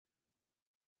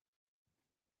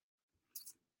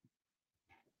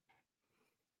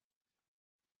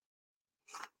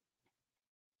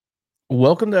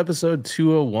Welcome to episode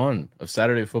 201 of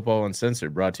Saturday Football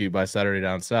Uncensored, brought to you by Saturday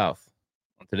Down South.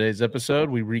 On today's episode,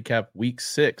 we recap week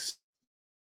 6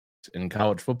 in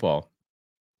college football.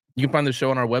 You can find the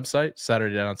show on our website,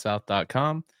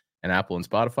 SaturdayDownSouth.com, and Apple and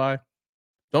Spotify.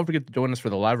 Don't forget to join us for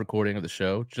the live recording of the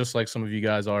show, just like some of you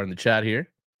guys are in the chat here.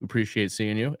 We appreciate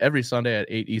seeing you every Sunday at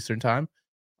 8 Eastern Time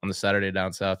on the Saturday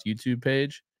Down South YouTube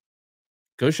page.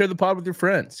 Go share the pod with your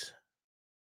friends.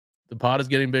 The pod is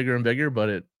getting bigger and bigger, but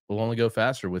it will only go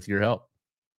faster with your help.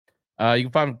 You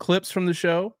can find clips from the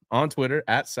show on Twitter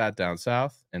at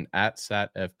SatDownSouth and at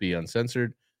SatFB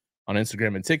Uncensored, on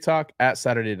Instagram and TikTok at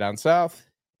Saturday Down South.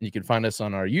 And you can find us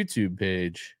on our YouTube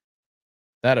page.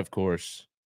 That, of course,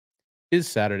 is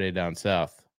Saturday Down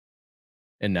South.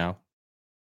 And now,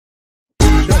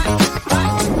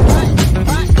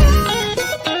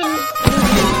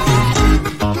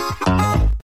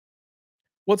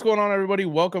 what's going on, everybody?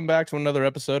 Welcome back to another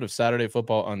episode of Saturday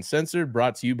Football Uncensored,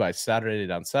 brought to you by Saturday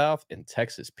Down South and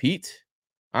Texas Pete.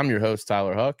 I'm your host,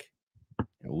 Tyler Huck.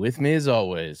 And with me, as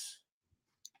always,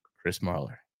 Chris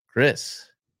Marler. Chris,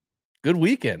 good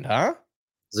weekend, huh?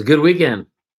 It's a good weekend.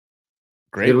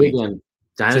 Great good weekend.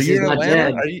 Dynasty's not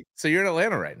dead. So you're in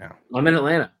Atlanta right now? I'm in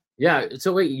Atlanta. Yeah.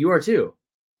 So wait, you are too?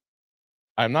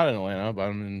 I'm not in Atlanta, but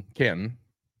I'm in Canton.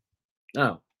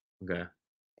 Oh, okay.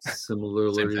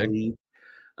 Similarly.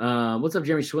 What's up,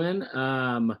 Jeremy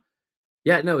Schwinn?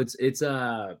 Yeah, no, it's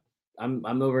I'm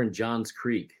over in Johns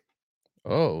Creek.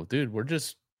 Oh, dude, we're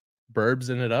just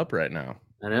burbsing it up right now.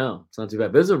 I know, it's not too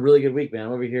bad. But this is a really good week, man.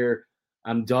 I'm over here.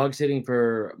 I'm dog sitting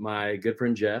for my good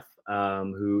friend Jeff,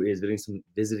 who is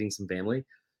visiting some family,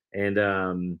 and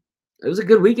it was a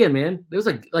good weekend, man. It was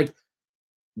like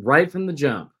right from the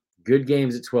jump. Good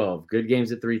games at 12. Good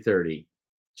games at 3:30.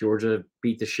 Georgia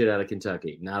beat the shit out of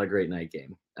Kentucky. Not a great night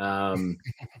game.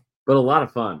 But a lot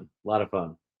of fun.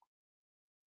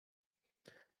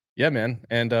 Yeah, man.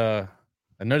 And I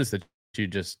noticed that you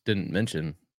just didn't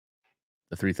mention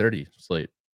the 3:30 slate.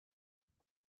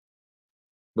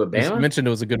 But Bama? You mentioned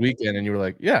it was a good weekend, and you were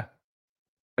like, yeah.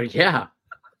 Yeah.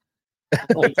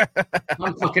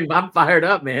 I'm fired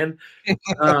up, man.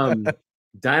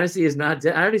 Dynasty is not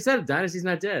dead. I already said it. Dynasty's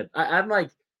not dead. I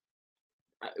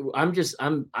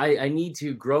need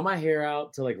to grow my hair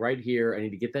out to like right here. I need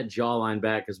to get that jawline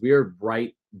back because we are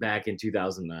right back in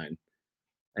 2009,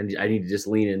 and I need to just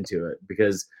lean into it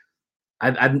because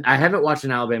I haven't watched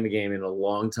an Alabama game in a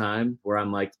long time where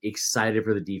I'm like excited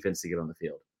for the defense to get on the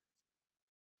field.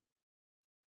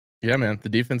 Yeah, man, the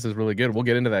defense is really good. We'll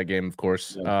get into that game, of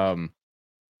course. Yeah.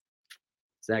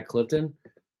 Zach Clifton.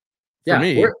 For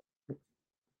me,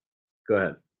 go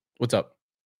ahead. What's up?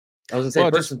 I was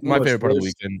gonna say, just my favorite part of the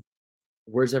weekend.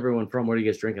 Where's everyone from? What are you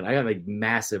guys drinking? I have a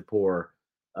massive pour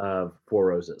of Four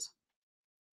Roses.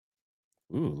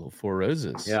 Ooh, little Four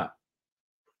Roses. Yeah.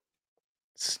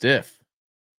 Stiff.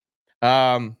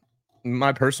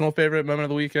 My personal favorite moment of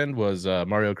the weekend was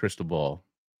Mario Cristobal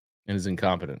and his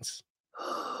incompetence,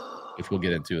 which we'll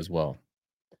get into as well.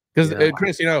 Because,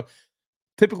 Chris,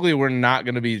 typically we're not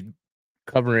going to be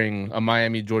covering a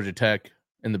Miami Georgia Tech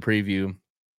in the preview,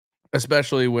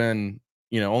 especially when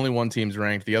only one team's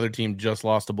ranked, the other team just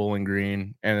lost to Bowling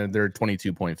Green, and they're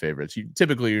 22-point favorites.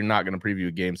 You're not going to preview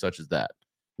a game such as that.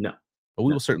 No, but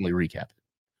we will certainly recap it.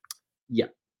 Yeah,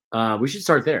 we should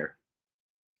start there.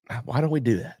 Why don't we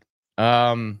do that?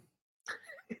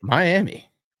 Miami.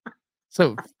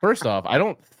 So first off, I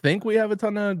don't think we have a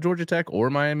ton of Georgia Tech or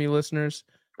Miami listeners.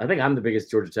 I think I'm the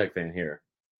biggest Georgia Tech fan here.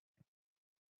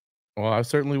 Well, I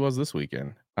certainly was this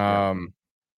weekend.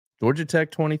 Georgia Tech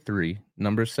 23,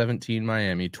 number 17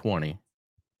 Miami 20.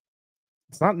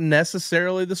 It's not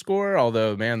necessarily the score,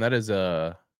 although, man, it's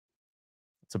a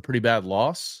pretty bad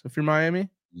loss if you're Miami.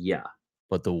 Yeah.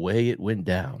 But the way it went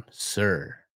down,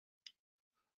 sir.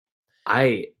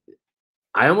 I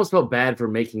almost felt bad for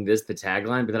making this the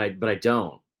tagline, but I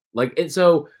don't. And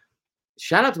so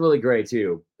shout out to Willie Gray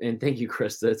too. And thank you,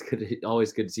 Krista. It's good,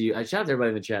 always good to see you. I shout out to everybody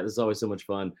in the chat. This is always so much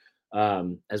fun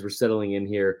as we're settling in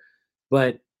here.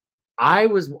 But I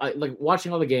was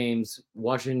watching all the games,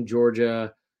 watching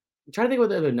Georgia. I'm trying to think what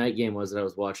the other night game was that I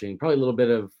was watching. Probably a little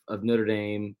bit of Notre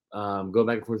Dame, go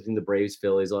back and forth between the Braves,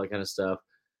 Phillies, all that kind of stuff.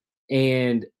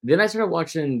 And then I started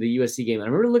watching the USC game. And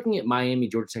I remember looking at Miami,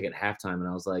 Georgia Tech at halftime, and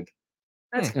I was like,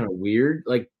 that's kind of weird.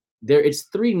 It's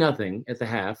 3-0 at the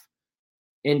half.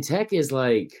 And Tech is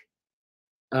they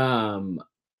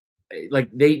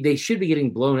should be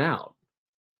getting blown out.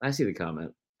 I see the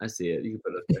comment. I see it. You can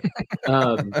put it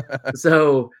up there.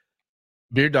 So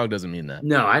Beard Dog doesn't mean that.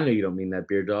 No, I know you don't mean that,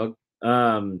 Beard Dog.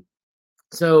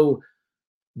 So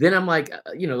then I'm like,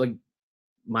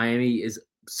 Miami is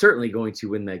certainly going to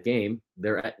win that game.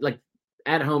 They're at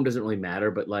at home doesn't really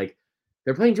matter, but like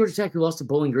they're playing Georgia Tech, who lost to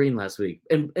Bowling Green last week,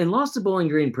 and lost to Bowling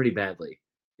Green pretty badly,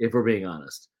 if we're being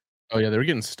honest. Oh yeah, they were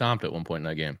getting stomped at one point in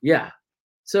that game. Yeah.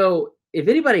 So if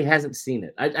anybody hasn't seen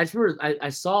it, I just remember I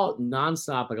saw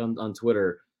nonstop like on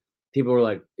Twitter, people were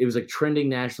like, it was like trending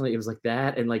nationally. It was like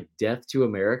that and like death to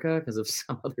America because of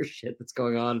some other shit that's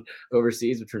going on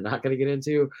overseas, which we're not going to get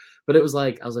into. But it was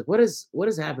like I was like, what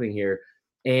is happening here?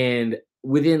 And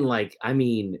within like, I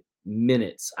mean,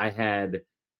 minutes, I had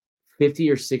 50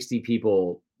 or 60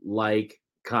 people like,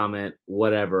 comment,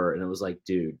 whatever, and it was like,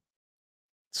 dude,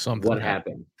 Something what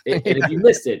happened. happened? And if you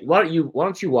missed it, why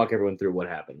don't you walk everyone through what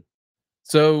happened?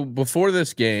 So before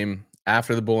this game,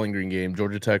 after the Bowling Green game,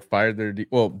 Georgia Tech fired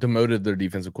demoted their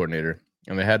defensive coordinator,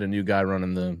 and they had a new guy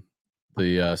running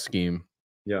the scheme.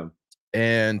 Yeah.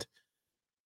 And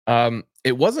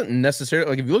it wasn't necessarily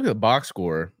like if you look at the box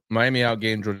score, Miami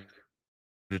outgained Georgia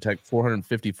Tech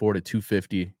 454 to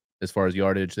 250 as far as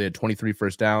yardage. They had 23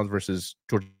 first downs versus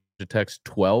Georgia Tech's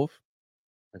 12.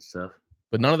 That's tough.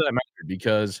 But none of that mattered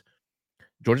because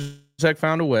Georgia Tech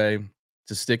found a way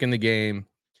to stick in the game,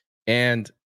 and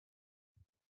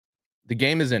the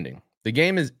game is ending. The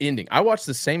game is ending. I watched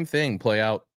the same thing play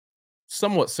out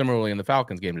somewhat similarly in the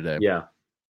Falcons game today. Yeah.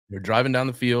 They're driving down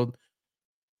the field.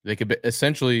 They could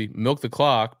essentially milk the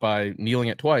clock by kneeling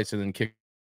it twice and then kick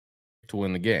to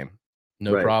win the game.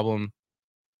 No problem.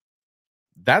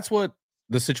 That's what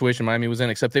the situation Miami was in,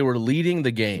 except they were leading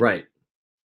the game. Right.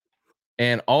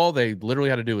 And all they literally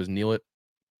had to do was kneel it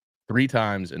 3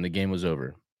 times and the game was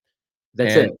over.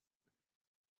 That's it.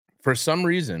 For some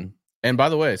reason, and by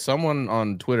the way, someone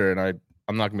on Twitter, and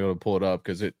I'm not gonna be able to pull it up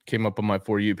because it came up on my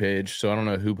For You page, so I don't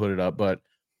know who put it up, but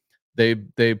they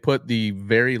put the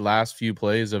very last few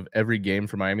plays of every game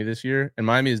for Miami this year, and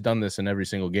Miami has done this in every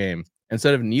single game.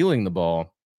 Instead of kneeling the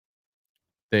ball,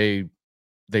 they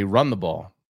run the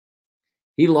ball.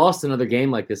 He lost another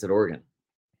game like this at Oregon.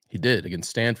 He did against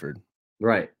Stanford.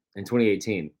 Right, in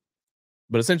 2018.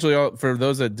 But essentially, for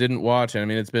those that didn't watch, I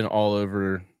mean, it's been all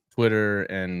over Twitter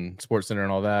and SportsCenter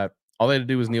and all that. All they had to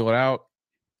do was kneel it out.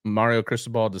 Mario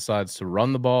Cristobal decides to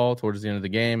run the ball towards the end of the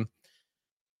game.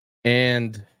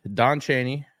 And Don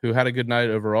Chaney, who had a good night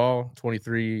overall,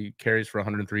 23 carries for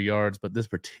 103 yards, but this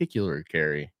particular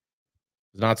carry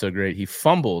was not so great. He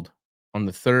fumbled on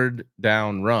the 3rd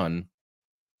down run.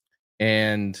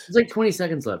 And it's like 20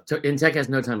 seconds left. And Tech has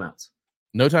no timeouts.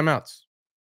 No timeouts.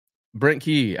 Brent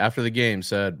Key, after the game,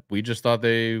 said, we just thought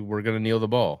they were going to kneel the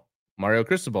ball. Mario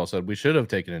Cristobal said, we should have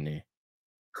taken a knee.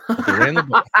 But they ran the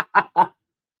ball.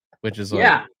 Which is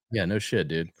like, yeah, no shit,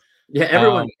 dude. Yeah,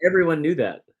 everyone knew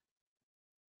that.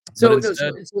 So,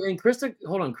 and Krista,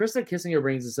 hold on, Krista Kissinger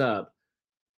brings this up,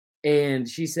 and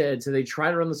she said, so they try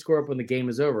to run the score up when the game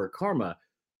is over. Karma.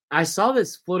 I saw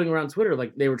this floating around Twitter,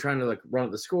 like they were trying to like run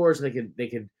up the score so they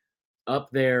could up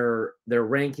their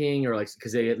ranking, or like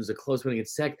because it was a close win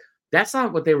against Tech. That's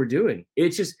not what they were doing.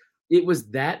 It was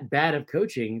that bad of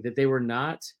coaching that they were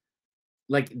not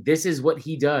like, this is what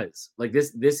he does. Like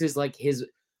this is like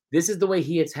this is the way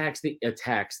he attacks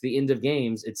the end of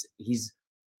games.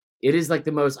 It is like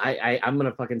the most, I'm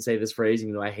going to fucking say this phrase,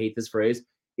 even though I hate this phrase.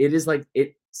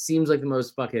 It seems like the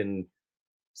most fucking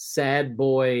sad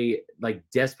boy, like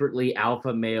desperately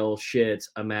alpha male shit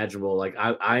imaginable. Like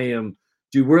I am,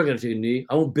 dude, we're not going to take a knee.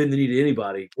 I won't bend the knee to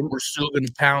anybody. We're still going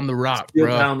to pound the rock, bro.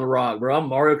 Pound the rock, bro. I'm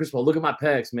Mario Cristobal. Look at my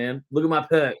pecs, man. Look at my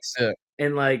pecs. Yeah.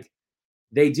 And like,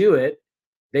 they do it.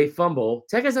 They fumble.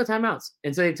 Tech has no timeouts.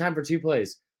 And so they have time for 2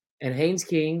 plays. And Haynes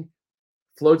King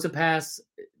floats a pass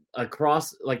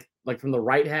across, like from the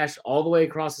right hash all the way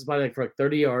across his body, like for like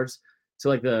 30 yards to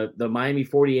like the Miami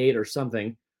 48 or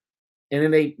something. And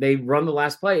then they run the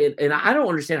last play. And I don't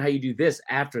understand how you do this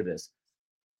after this.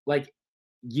 Like,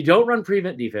 you don't run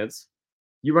prevent defense.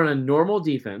 You run a normal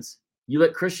defense. You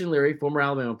let Christian Leary, former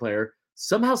Alabama player,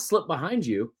 somehow slip behind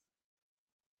you.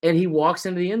 And he walks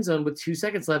into the end zone with 2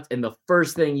 seconds left. And the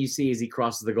first thing you see is he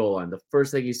crosses the goal line. The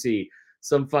first thing you see,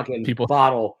 some fucking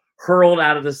bottle hurled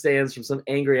out of the stands from some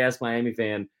angry ass Miami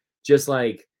fan. Just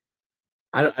like,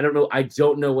 I don't know. I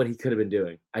don't know what he could have been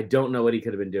doing. I don't know what he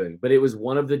could have been doing. But it was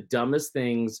one of the dumbest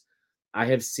things I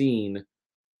have seen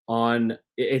at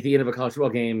the end of a college football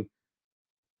game.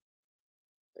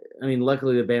 I mean,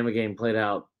 luckily the Bama game played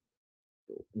out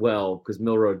well because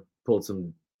Milroe pulled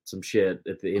some shit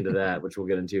at the end of that, which we'll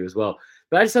get into as well.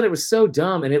 But I just thought it was so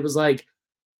dumb. And it was like,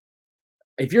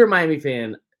 if you're a Miami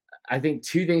fan, I think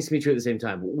 2 things can be true at the same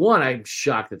time. One, I'm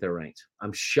shocked that they're ranked.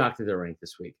 I'm shocked that they're ranked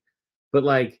this week. But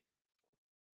like,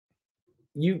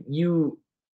 you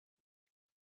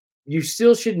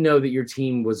still should know that your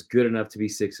team was good enough to be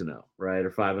 6-0, right?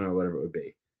 Or 5-0, whatever it would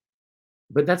be.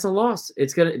 but that's a loss.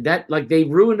 It's gonna that like they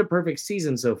ruined a perfect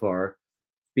season so far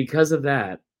because of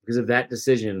that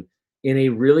decision in a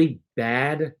really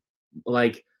bad,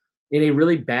 like in a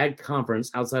really bad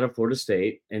conference outside of Florida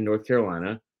State and North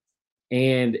Carolina,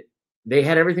 and they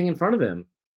had everything in front of them.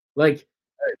 Like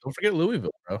Hey, don't forget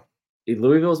Louisville, bro.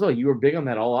 Louisville as well. You were big on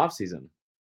that all offseason.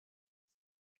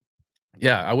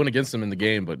 Yeah, I went against them in the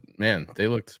game, but man, they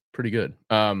looked pretty good.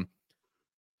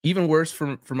 Even worse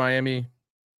for Miami.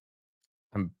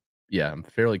 I'm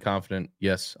fairly confident.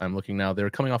 Yes, I'm looking now. They're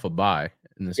coming off a bye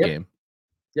in this Yep. game.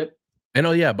 Yep. And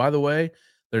oh yeah, by the way,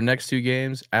 their next 2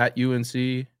 games at UNC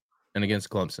and against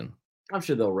Clemson. I'm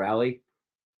sure they'll rally.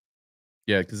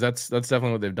 Yeah, because that's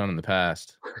definitely what they've done in the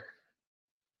past.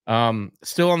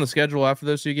 Still on the schedule after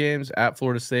those 2 games at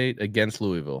Florida State against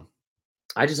Louisville.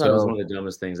 I just thought it was one of the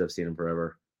dumbest things I've seen in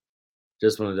forever.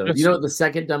 Just one of the dumbest. You Just know what the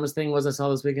second dumbest thing was I saw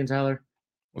this weekend, Tyler?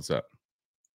 what's that?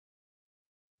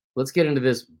 Let's get into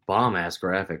this bomb-ass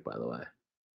graphic, by the way.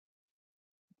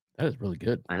 That is really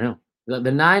good. I know. The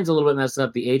 9's a little bit messed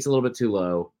up. The 8's a little bit too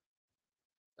low.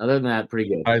 Other than that, pretty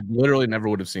good. I literally never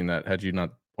would have seen that had you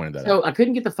not pointed that out. So I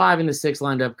couldn't get the 5 and the 6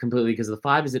 lined up completely because the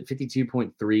 5 is at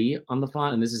 52.3 on the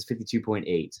font, and this is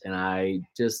 52.8. And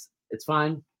it's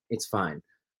fine. It's fine.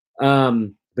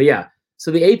 But yeah, so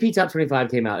the AP Top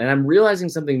 25 came out, and I'm realizing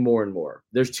something more and more.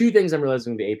 There's 2 things I'm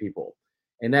realizing with the AP poll,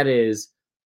 and that is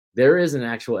there is an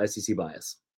actual SEC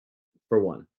bias, for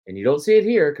one. And you don't see it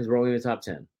here because we're only in the top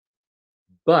 10.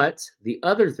 But the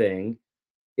other thing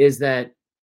is that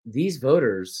these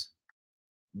voters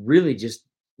really just,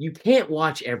 you can't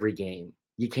watch every game.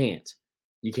 You can't.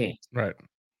 Right.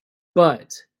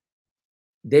 But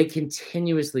they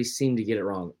continuously seem to get it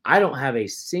wrong. I don't have a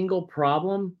single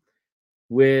problem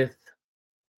with,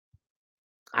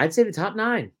 I'd say, the top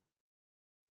 9.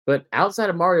 But outside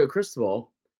of Mario Cristobal,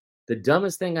 the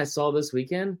dumbest thing I saw this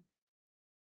weekend,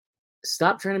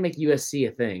 stop trying to make USC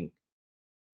a thing.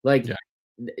 Like,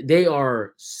 they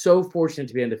are so fortunate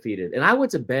to be undefeated. And I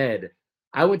went to bed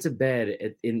at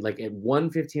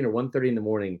 1:15 or 1:30 in the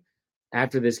morning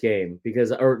after this game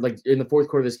or like in the fourth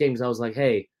quarter of this game, because I was like,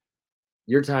 hey,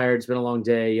 you're tired. It's been a long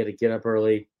day. You had to get up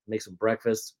early, make some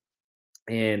breakfast.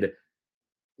 And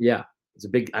yeah,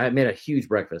 I made a huge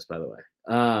breakfast, by the way.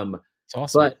 It's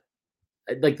awesome. But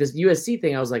like this USC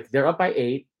thing, I was like, they're up by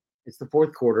 8. It's the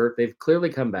fourth quarter. They've clearly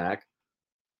come back.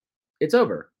 It's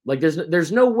over. Like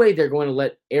there's no way they're going to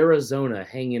let Arizona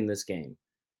hang in this game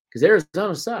because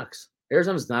Arizona sucks.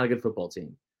 Arizona's not a good football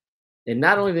team. And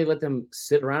not only did they let them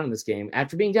sit around in this game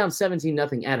after being down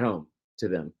 17-0 at home to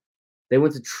them, they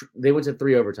went to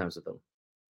 3 overtimes with them.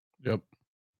 Yep.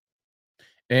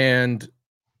 And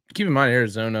keep in mind,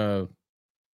 Arizona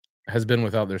has been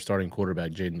without their starting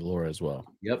quarterback, Jaden Delora, as well.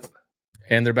 Yep.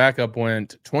 And their backup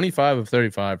went 25 of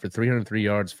 35 for 303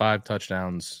 yards, 5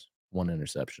 touchdowns, 1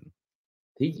 interception.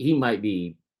 He might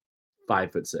be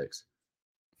 5'6".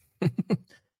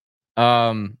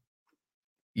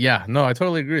 Yeah, no, I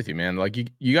totally agree with you, man. Like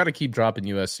you got to keep dropping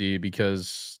USC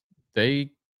because they're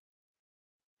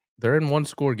in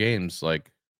 1-score games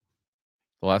like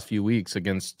the last few weeks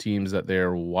against teams that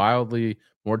they're wildly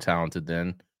more talented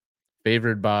than,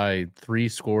 favored by 3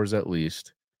 scores at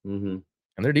least. Mm-hmm.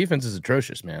 And their defense is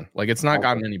atrocious, man. Like it's not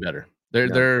gotten any better.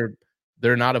 They're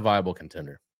not a viable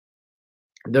contender.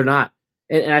 They're not.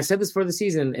 And I said this for the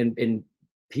season, and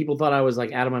people thought I was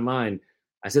like out of my mind.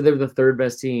 I said they were the 3rd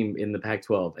best team in the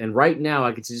Pac-12. And right now,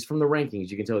 I can see just from the rankings,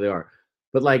 you can tell they are.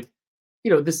 But like,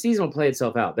 the season will play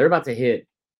itself out. They're about to hit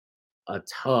a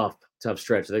tough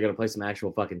stretch. They're going to play some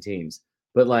actual fucking teams.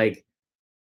 But like,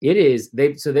 it is, they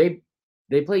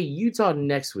play Utah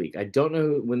next week. I don't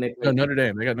know when they play. No, Notre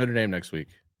Dame. They got Notre Dame next week.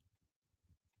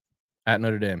 At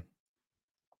Notre Dame.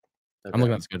 Okay. I'm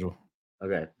looking at the schedule.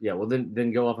 Okay. Yeah. Well,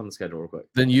 then go off on the schedule real quick.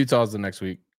 Then Utah's the next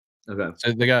week. Okay.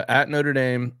 So they got at Notre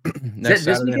Dame next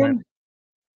Saturday night.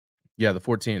 Yeah, the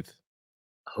 14th.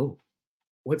 Oh,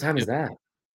 what time is that?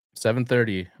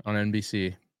 7:30 on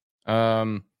NBC.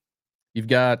 You've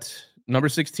got number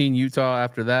 16 Utah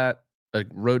after that, a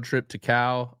road trip to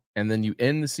Cal, and then you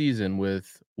end the season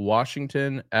with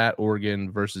Washington at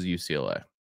Oregon versus UCLA.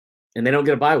 And they don't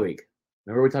get a bye week.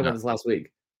 Remember we talked about this last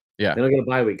week? Yeah. They don't get a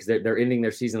bye week because they're ending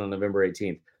their season on November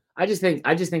 18th. I just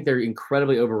think they're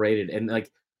incredibly overrated. And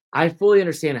like, I fully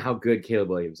understand how good Caleb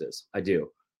Williams is. I do.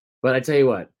 But I tell you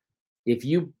what, if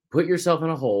you put yourself in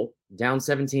a hole, down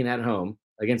 17 at home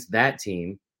against that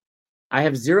team, I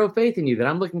have zero faith in you that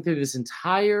I'm looking through this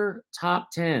entire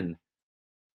top 10.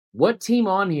 What team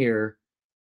on here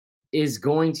is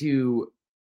going to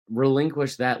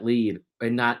relinquish that lead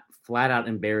and not flat out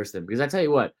embarrass them? Because I tell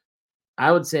you what,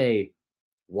 I would say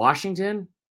Washington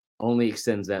only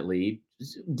extends that lead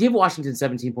give Washington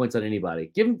 17 points on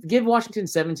anybody. Give Washington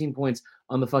 17 points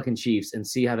on the fucking Chiefs and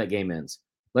see how that game ends.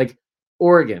 Like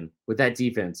Oregon with that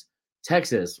defense,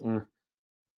 Texas,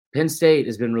 Penn State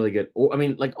has been really good. I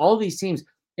mean, like all these teams.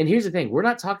 And here's the thing: we're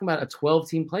not talking about a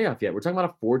 12-team playoff yet. We're talking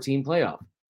about a 14 playoff.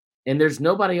 And there's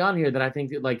nobody on here that I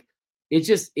think that like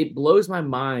it blows my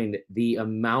mind the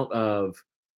amount of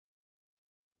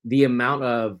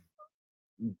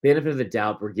benefit of the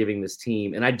doubt we're giving this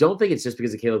team. And I don't think it's just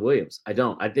because of Caleb Williams. I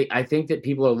don't. I think that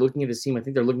people are looking at this team. I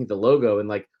think they're looking at the logo and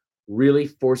like really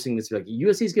forcing this to be like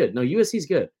USC's good. No, USC's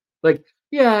good. Like,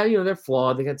 yeah, they're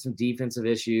flawed. They got some defensive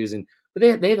issues, but they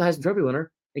have the Heisman Trophy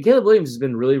winner. And Caleb Williams has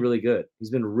been really, really good. He's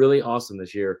been really awesome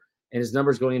this year. And his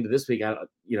numbers going into this week,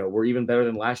 were even better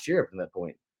than last year from that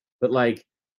point. But like,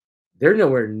 they're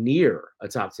nowhere near a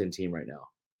top 10 team right now.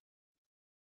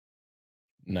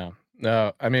 No.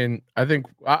 I mean, I think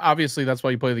obviously that's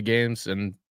why you play the games,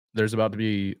 and there's about to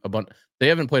be a bunch. They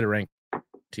haven't played a ranked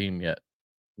team yet.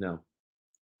 No.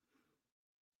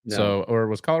 So, or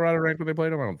was Colorado ranked when they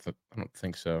played them? I don't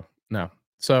think so. No.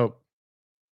 So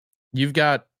you've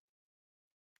got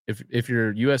if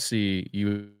you're USC,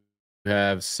 you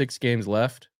have 6 games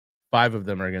left. 5 of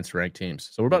them are against ranked teams.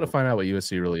 So we're about to find out what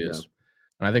USC really is.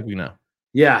 And I think we know.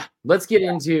 Yeah. Let's get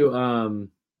into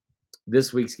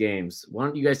this week's games. Why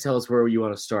don't you guys tell us where you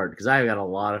want to start? Because I've got a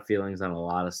lot of feelings on a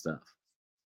lot of stuff.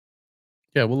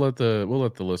 Yeah, we'll let the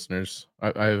listeners.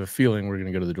 I have a feeling we're going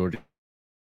to go to the Georgia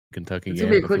Kentucky game. It's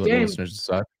gonna be a quick game. Listeners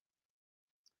decide.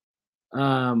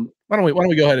 Why don't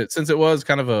we go ahead, since it was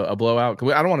kind of a blowout?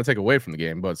 I don't want to take away from the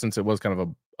game, but since it was kind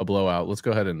of a blowout, let's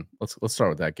go ahead and let's start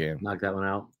with that game. Knock that one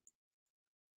out.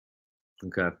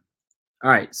 Okay. All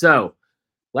right. So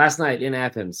last night in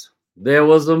Athens, there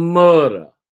was a murder.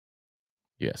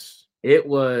 Yes. It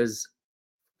was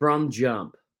from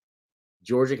jump.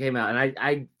 Georgia came out, and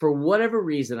I for whatever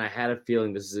reason, I had a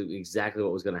feeling this is exactly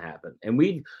what was going to happen. And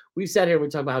we've sat here and we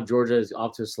talked about how Georgia is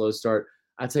off to a slow start.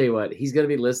 I tell you what, he's going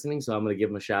to be listening, so I'm going to give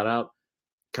him a shout out.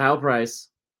 Kyle Price,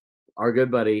 our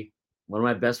good buddy, one of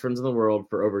my best friends in the world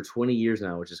for over 20 years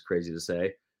now, which is crazy to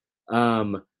say.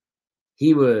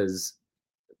 He was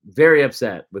very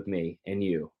upset with me and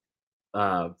you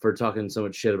for talking so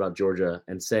much shit about Georgia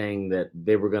and saying that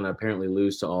they were going to apparently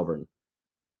lose to Auburn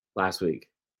last week.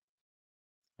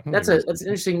 That's an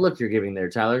interesting look you're giving there,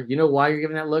 Tyler. You know why you're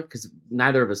giving that look? Because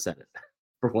neither of us said it,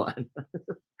 for one.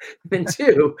 And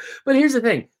 2, but here's the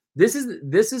thing. This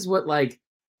is what, like,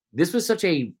 this was such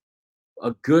a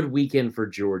good weekend for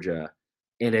Georgia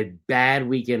and a bad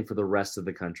weekend for the rest of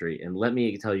the country. And let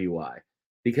me tell you why.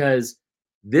 Because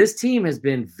this team has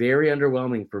been very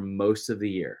underwhelming for most of the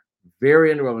year.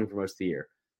 Very underwhelming for most of the year.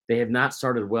 They have not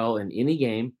started well in any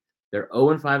game. They're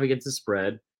 0-5 against the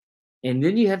spread. And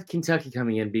then you have Kentucky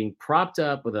coming in, being propped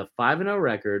up with a 5-0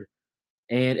 record.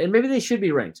 And maybe they should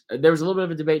be ranked. There was a little bit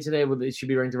of a debate today whether they should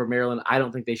be ranked over Maryland. I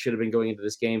don't think they should have been going into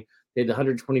this game. They had the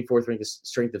 124th ranked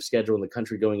strength of schedule in the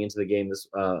country going into the game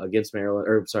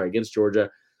against Georgia.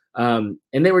 And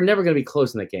they were never going to be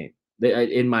close in that game,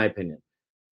 in my opinion.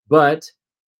 But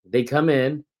they come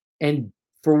in, and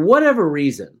for whatever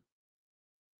reason,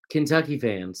 Kentucky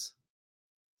fans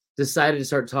decided to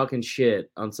start talking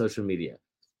shit on social media.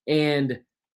 And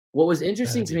what was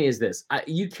interesting to me is this.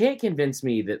 You can't convince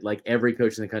me that like every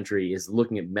coach in the country is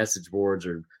looking at message boards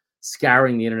or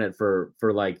scouring the internet for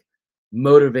like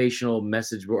motivational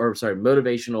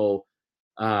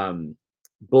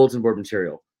bulletin board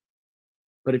material.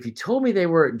 But if you told me they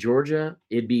were at Georgia,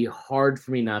 it'd be hard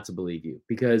for me not to believe you,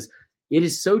 because it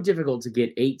is so difficult to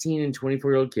get 18 and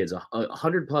 24-year-old kids,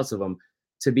 100 plus of them,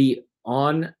 to be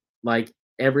on like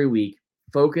every week,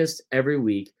 focused every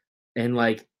week, and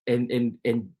like and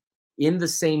in the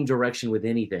same direction with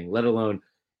anything, let alone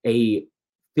a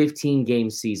 15-game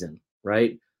season,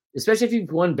 right? Especially if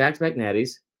you've won back-to-back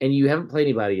natties and you haven't played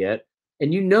anybody yet,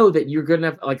 and you know that you're good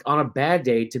enough, like on a bad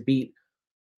day, to beat,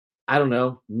 I don't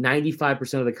know,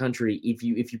 95% of the country if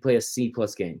you play a C+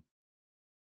 game.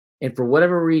 And for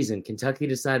whatever reason, Kentucky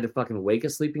decided to fucking wake a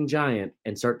sleeping giant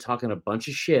and start talking a bunch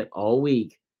of shit all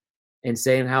week and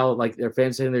saying how like their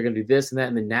fans saying they're going to do this and that.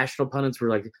 And the national pundits were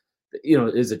like,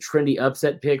 is a trendy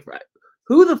upset pick.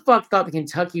 Who the fuck thought that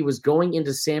Kentucky was going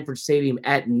into Sanford Stadium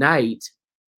at night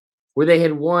where they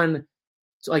had won,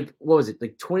 like, what was it,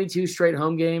 like 22 straight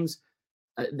home games?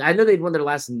 I know they'd won their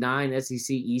last 9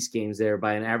 SEC East games there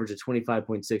by an average of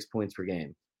 25.6 points per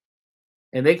game.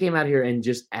 And they came out here and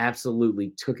just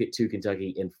absolutely took it to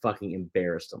Kentucky and fucking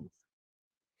embarrassed them.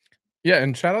 Yeah,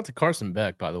 and shout out to Carson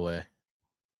Beck, by the way.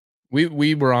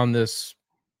 We were on this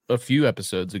a few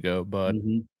episodes ago, but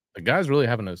the guy's really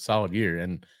having a solid year.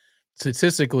 And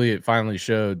statistically, it finally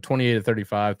showed 28 of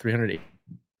 35, 308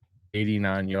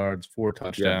 89 yards, 4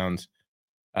 touchdowns.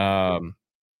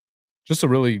 Just a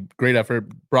really great effort.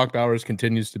 Brock Bowers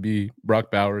continues to be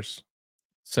Brock Bowers.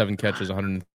 7 catches,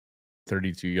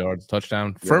 132 yards,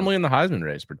 touchdown. Firmly in the Heisman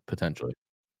race, potentially.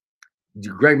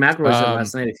 Greg McElroy said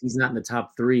last night, if he's not in the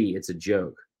top 3, it's a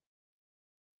joke.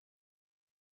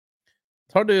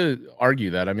 It's hard to argue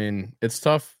that. I mean, it's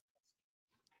tough.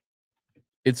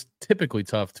 It's typically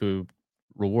tough to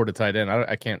reward a tight end.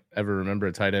 I can't ever remember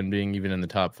a tight end being even in the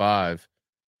top 5.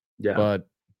 Yeah. But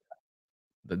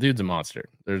the dude's a monster.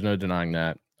 There's no denying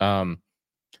that.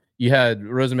 You had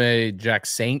Rosemary Jack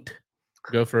Saint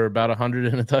go for about 100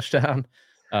 and a touchdown.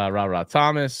 Ra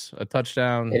Thomas, a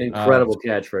touchdown. An incredible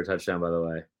catch for a touchdown, by the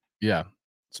way. Yeah.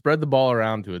 Spread the ball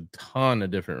around to a ton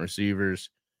of different receivers.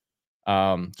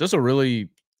 Just a really,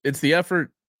 it's the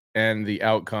effort and the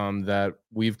outcome that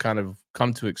we've kind of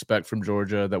come to expect from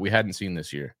Georgia that we hadn't seen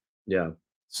this year. Yeah.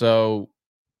 So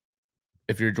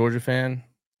if you're a Georgia fan,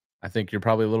 I think you're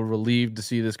probably a little relieved to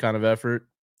see this kind of effort.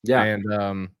 Yeah.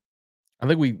 And I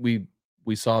think we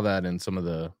saw that in some of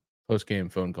the post-game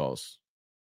phone calls.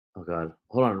 Oh God.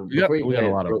 Hold on. We got a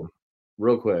lot of them.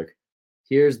 Real quick.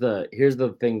 Here's the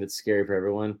thing that's scary for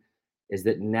everyone is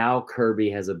that now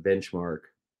Kirby has a benchmark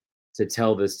to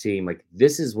tell this team, like,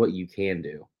 this is what you can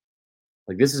do.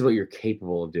 Like, this is what you're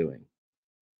capable of doing.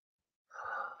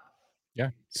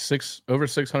 Yeah. Over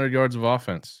 600 yards of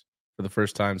offense for the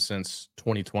first time since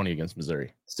 2020 against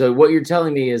Missouri. So what you're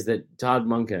telling me is that Todd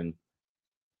Monken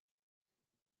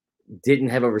didn't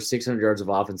have over 600 yards of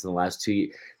offense in the last 2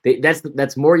 years.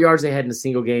 That's more yards they had in a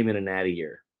single game in a natty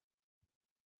year.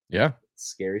 Yeah.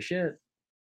 Scary shit.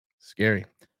 Scary.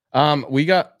 We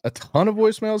got a ton of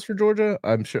voicemails for Georgia.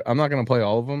 I'm sure I'm not going to play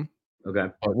all of them. Okay.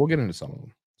 But we'll get into some of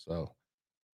them. So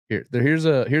here's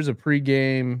a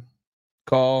pregame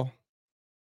call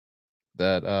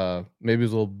that maybe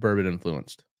was a little bourbon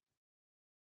influenced.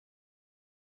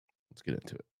 Let's get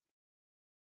into it.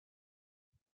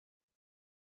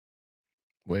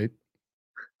 Wait.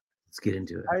 Let's get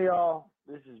into it. Hey, y'all.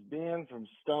 This is Ben from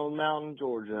Stone Mountain,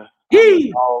 Georgia. I'm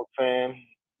a dog fan.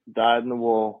 Dyed in the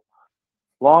wool.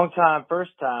 Long time,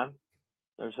 first time.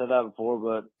 Never said that before,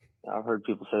 but I've heard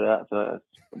people say that, so that's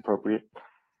appropriate.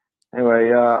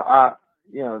 Anyway,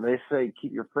 they say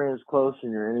keep your friends close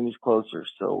and your enemies closer.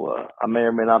 So I may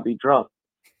or may not be drunk.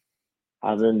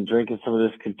 I've been drinking some of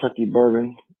this Kentucky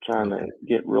bourbon, trying to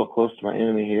get real close to my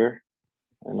enemy here.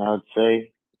 And I would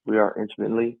say we are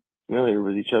intimately familiar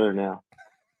with each other now.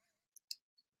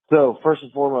 So first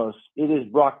and foremost, it is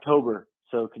Brocktober.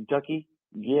 So Kentucky,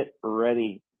 get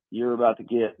ready. You're about to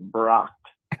get brocked.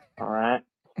 All right.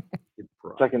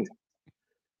 Second,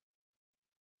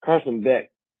 Carson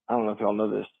Beck. I don't know if y'all know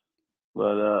this,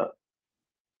 but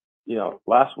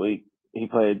last week he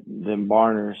played them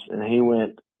Barners and he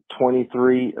went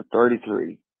 23 of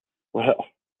 33. Well,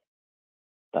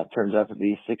 that turns out to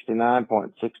be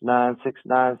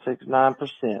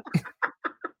 69.696969%.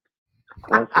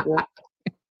 Coincidence?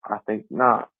 I think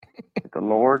not. The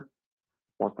Lord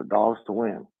wants the dogs to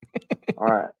win. All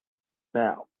right.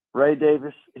 Now, Ray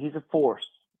Davis, he's a force.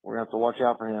 We're going to have to watch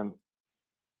out for him.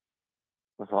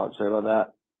 That's all I'd say about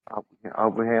that. I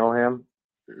hope we handle him.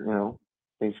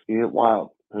 Things can get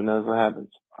wild. Who knows what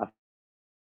happens? I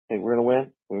think we're going to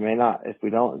win. We may not. If we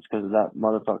don't, it's because of that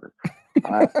motherfucker.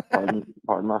 All right.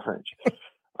 Pardon my French.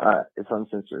 All right. It's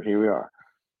uncensored. Here we are.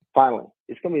 Finally,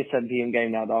 it's going to be a 7 p.m.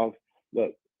 game now, dogs.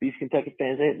 Look, these Kentucky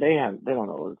fans, they don't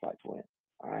know what it's like to win.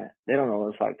 All right. They don't know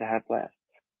what it's like to have class.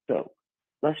 So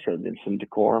let's show them some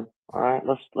decorum. All right.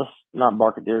 Let's not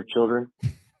bark at their children.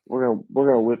 We're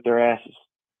gonna whip their asses.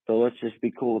 So let's just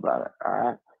be cool about it. All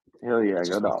right. Hell yeah,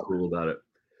 go dogs. Cool about it.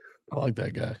 I like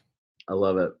that guy. I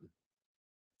love it.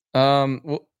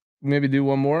 Well, maybe do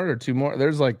one more or two more.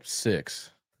 There's like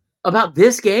 6. About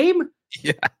this game?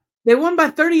 Yeah. They won by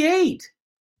 38.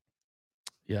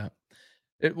 Yeah.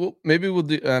 Maybe we'll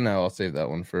do. No, I'll save that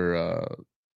one for.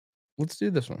 Let's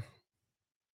do this one.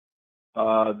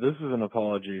 This is an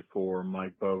apology for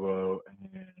Mike Bobo and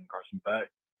Carson Beck.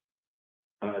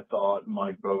 I thought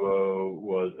Mike Bobo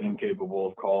was incapable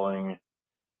of calling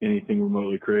anything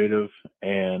remotely creative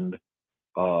and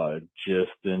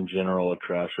just in general a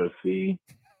trash OC.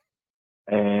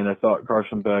 And I thought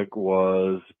Carson Beck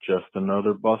was just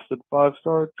another busted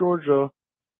 5-star at Georgia.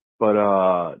 But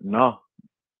no.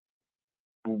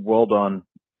 Well done.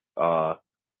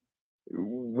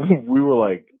 We were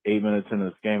like 8 minutes into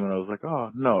this game, and I was like,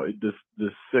 "Oh no!"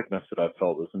 This sickness that I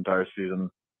felt this entire season,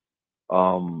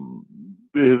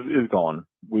 is gone.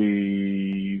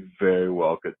 We very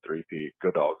well could 3-peat.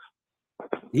 Go dogs.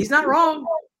 He's not wrong.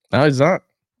 No, he's not.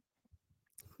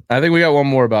 I think we got one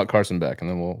more about Carson Beck, and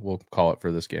then we'll call it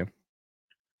for this game.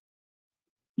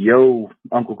 Yo,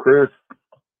 Uncle Chris,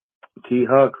 T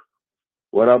Huck,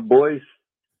 what up, boys?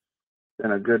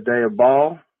 Been a good day of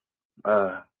ball.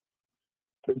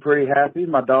 Been pretty happy.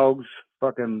 My dogs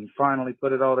fucking finally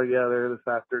put it all together this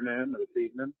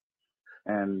evening,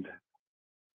 and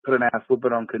put an ass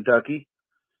whooping on Kentucky.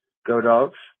 Go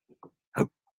Dogs.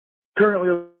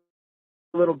 Currently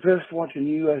a little pissed watching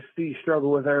USC struggle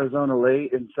with Arizona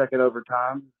late in second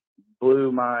overtime.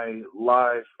 Blew my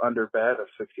live under bet of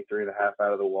 63.5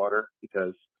 out of the water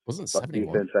because Wasn't fuck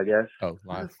 71? defense, I guess. Oh,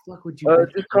 Why the live. fuck would you?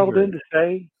 Just called in to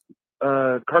say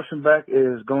Carson Beck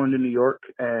is going to New York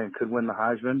and could win the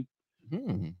Heisman.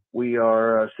 We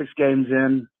are 6 games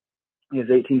in. He has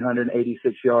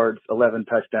 1,886 yards, 11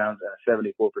 touchdowns, and a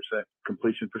 74%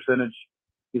 completion percentage.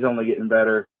 He's only getting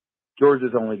better.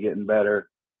 Georgia's only getting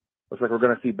better. Looks like we're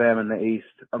going to see Bama in the East.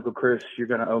 Uncle Chris, you're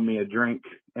going to owe me a drink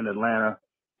in Atlanta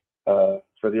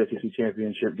for the SEC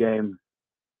championship game.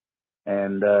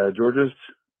 And Georgia's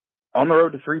on the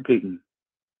road to three-peating.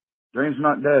 Dream's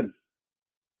not dead.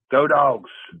 Go Dogs.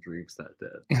 Dream's not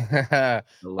dead. I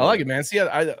like it, man. See,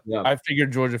 I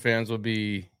figured Georgia fans would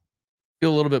feel a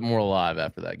little bit more alive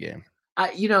after that game.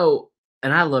 And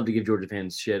I love to give Georgia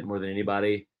fans shit more than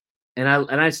anybody, and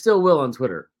I still will on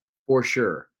Twitter for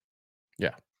sure.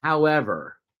 Yeah.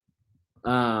 However,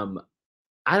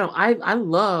 I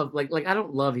love I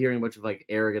don't love hearing a bunch of like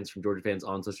arrogance from Georgia fans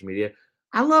on social media.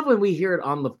 I love when we hear it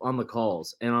on the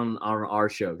calls and on our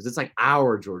show because it's like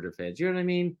our Georgia fans. You know what I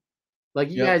mean? Like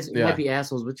you guys might be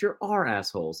assholes, but you're our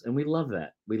assholes, and we love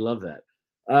that. We love that.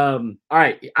 All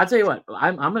right, I'll tell you what.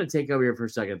 I'm going to take over here for a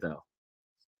second though.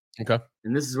 Okay.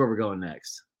 And this is where we're going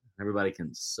next. Everybody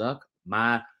can suck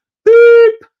my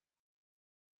beep.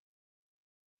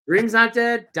 Dream's not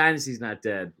dead. Dynasty's not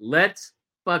dead. Let's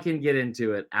fucking get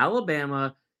into it.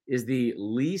 Alabama is the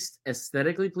least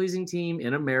aesthetically pleasing team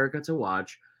in America to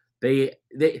watch. They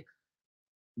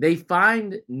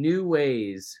find new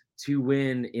ways to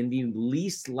win in the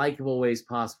least likable ways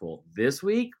possible. This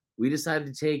week, we decided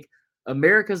to take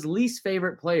America's least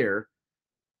favorite player.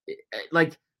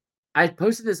 Like, I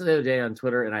posted this the other day on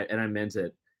Twitter, and I meant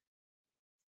it.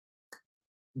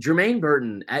 Jermaine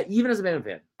Burton, even as a Bama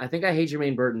fan, I think I hate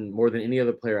Jermaine Burton more than any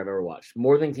other player I've ever watched,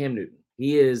 more than Cam Newton.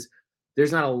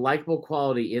 There's not a likable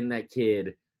quality in that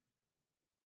kid.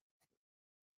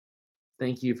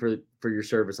 Thank you for your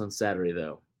service on Saturday,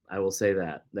 though. I will say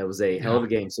that. That was a hell of a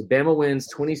game. So Bama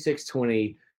wins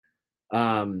 26-20.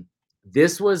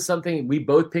 This was something we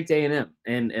both picked A&M,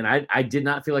 and I did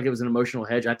not feel like it was an emotional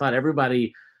hedge. I thought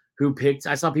everybody who picked –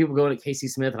 I saw people going at Casey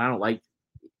Smith, and I don't like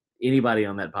anybody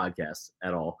on that podcast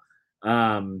at all.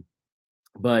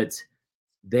 But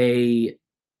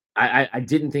I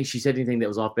didn't think she said anything that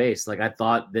was off base. Like I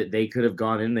thought that they could have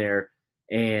gone in there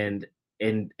and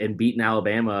beaten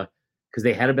Alabama because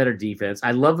they had a better defense.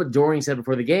 I love what Dorian said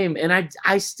before the game, and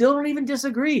I still don't even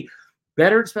disagree.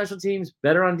 Better at special teams,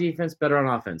 better on defense, better on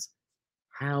offense.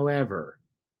 However,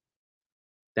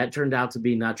 that turned out to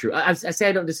be not true. I say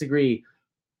I don't disagree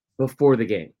before the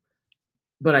game.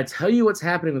 But I tell you what's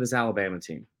happening with this Alabama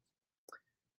team.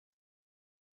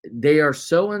 They are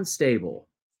so unstable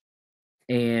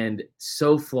and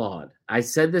so flawed. I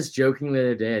said this jokingly the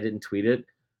other day. I didn't tweet it,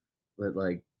 but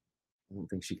I don't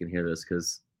think she can hear this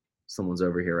because someone's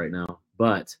over here right now.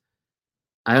 But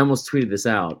I almost tweeted this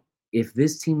out. If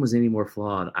this team was any more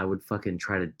flawed, I would fucking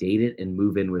try to date it and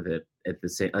move in with it at the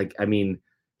same.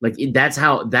 That's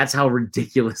how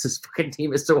ridiculous this fucking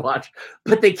team is to watch.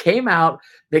 But they came out,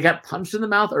 they got punched in the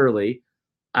mouth early.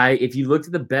 If you looked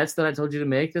at the bets that I told you to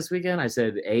make this weekend, I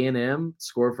said A&M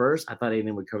score first. I thought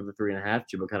A&M would cover the 3.5.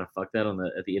 Jimbo kind of fucked that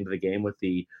at the end of the game with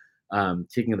the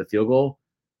kicking of the field goal.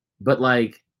 But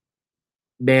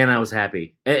man, I was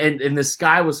happy. And the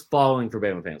sky was falling for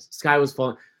Bama fans. Sky was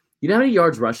falling. You know how many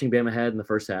yards rushing Bama had in the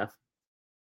first half?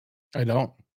 I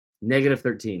don't.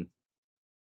 -13.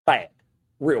 Bad.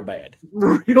 Real bad.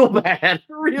 Real bad.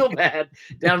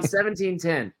 Down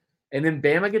 17-10. And then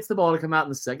Bama gets the ball to come out in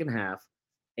the second half.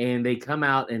 And they come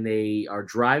out and they are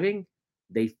driving.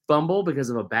 They fumble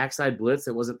because of a backside blitz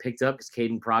that wasn't picked up because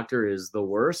Caden Proctor is the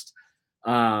worst.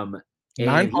 9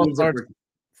 false starts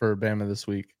for Bama this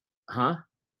week. Huh?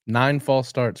 9 false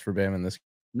starts for Bama this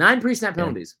 9 pre-snap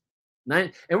penalties.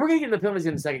 9. And we're going to get into the penalties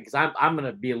in a second because I'm going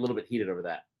to be a little bit heated over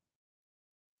that.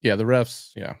 Yeah, the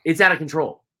refs, yeah. It's out of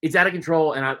control.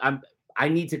 And I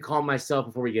need to calm myself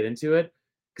before we get into it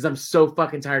because I'm so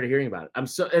fucking tired of hearing about it.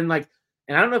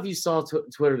 And I don't know if you saw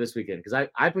Twitter this weekend because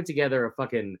I put together a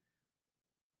fucking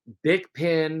big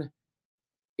pen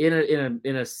in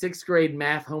a 6th grade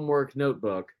math homework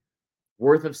notebook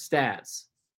worth of stats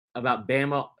about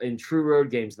Bama in true road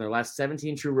games in their last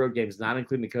 17 true road games, not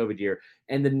including the COVID year,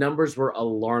 and the numbers were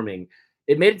alarming.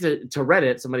 It made it to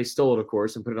Reddit. Somebody stole it, of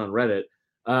course, and put it on Reddit.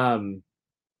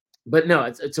 But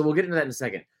no, so we'll get into that in a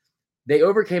second. They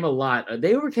overcame a lot.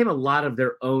 They overcame a lot of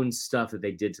their own stuff that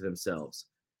they did to themselves.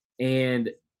 And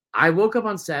I woke up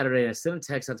on Saturday and I sent a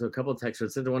text out to a couple of texts. I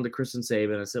sent one to Kristen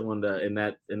Saban. I sent one to in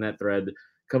that thread, a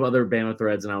couple other Bama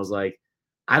threads, and I was like,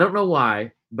 I don't know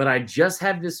why, but I just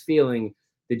have this feeling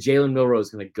that Jalen Milroe is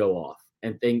going to go off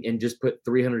and just put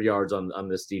 300 yards on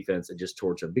this defense and just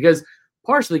torch them.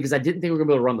 Partially because I didn't think we were going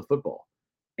to be able to run the football.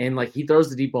 And like he throws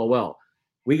the deep ball well.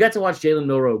 We got to watch Jalen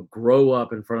Milroe grow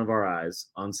up in front of our eyes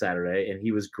on Saturday, and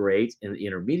he was great in the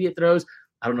intermediate throws.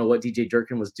 I don't know what DJ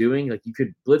Durkin was doing. Like you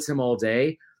could blitz him all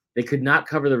day. They could not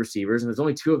cover the receivers, and there's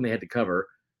only two of them they had to cover.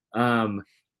 Bama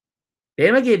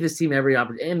gave this team every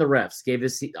opportunity, and the refs gave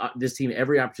this team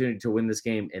every opportunity to win this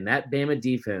game. And that Bama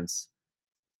defense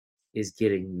is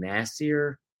getting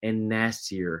nastier and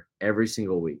nastier every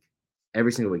single week.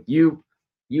 Every single week. You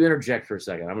interject for a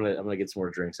second. I'm gonna get some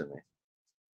more drinks in me.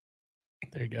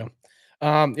 There you go.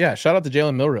 Yeah, shout out to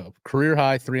Jalen Milroe. Career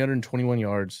high 321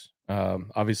 yards.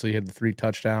 Obviously he had the 3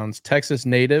 touchdowns. Texas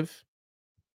native.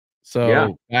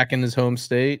 So back in his home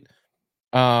state.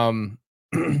 Yeah,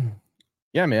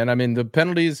 man. I mean, the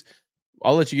penalties,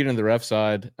 I'll let you get into the ref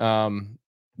side.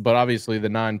 But obviously the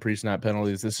 9 pre-snap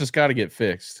penalties, it's just got to get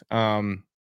fixed.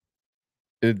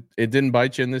 It didn't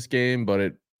bite you in this game,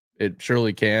 but it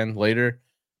surely can later.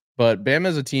 But Bama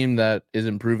is a team that is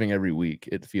improving every week,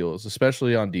 it feels,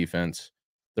 especially on defense.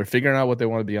 They're figuring out what they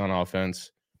want to be on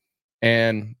offense.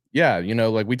 And yeah,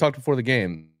 like we talked before the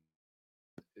game,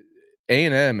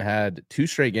 A&M had 2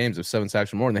 straight games of 7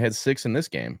 sacks or more, and they had 6 in this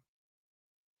game.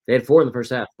 They had 4 in the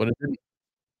first half. But it didn't.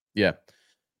 Yeah.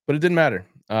 But it didn't matter.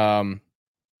 Saban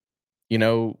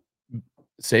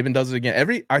does it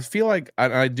again. I feel like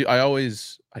I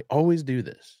always do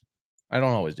this. I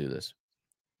don't always do this.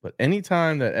 But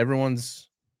anytime that everyone's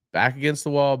back against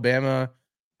the wall, Bama,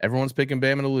 everyone's picking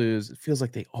Bama to lose, it feels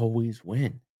like they always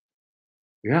win.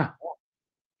 Yeah.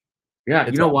 Yeah.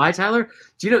 You know why, Tyler?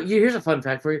 Here's a fun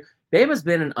fact for you. Bama's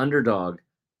been an underdog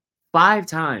 5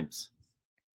 times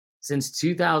since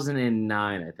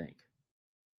 2009, I think.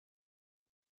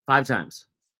 5 times.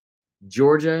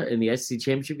 Georgia in the SEC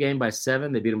championship game by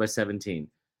 7. They beat them by 17.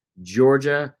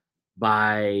 Georgia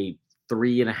by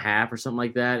 3.5 or something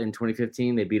like that in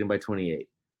 2015. They beat them by 28.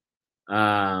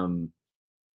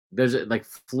 There's like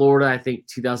Florida, I think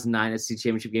 2009 SEC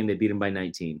championship game. They beat them by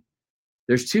 19.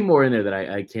 There's 2 more in there that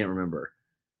I can't remember.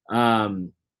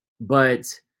 But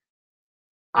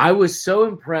I was so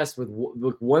impressed with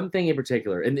one thing in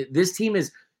particular. And this team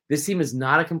is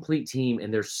not a complete team,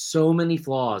 and there's so many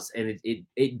flaws, and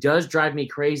it does drive me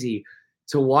crazy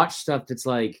to watch stuff that's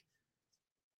like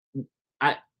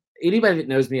anybody that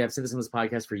knows me, I've said this on this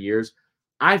podcast for years,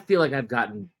 I feel like I've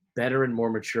gotten better and more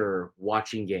mature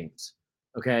watching games.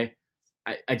 Okay?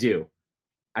 I do.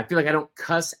 I feel like I don't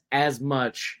cuss as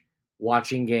much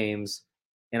watching games,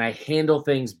 and I handle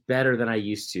things better than I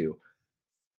used to.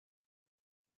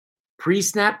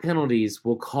 Pre-snap penalties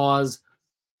will cause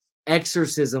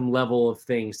exorcism level of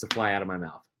things to fly out of my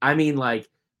mouth. I mean, like,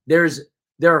 there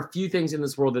are a few things in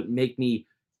this world that make me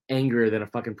angrier than a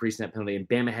fucking pre-snap penalty, and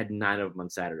Bama had 9 of them on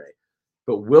Saturday.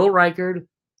 But Will Reichard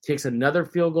kicks another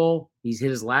field goal. He's hit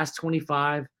his last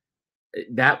 25.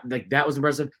 That was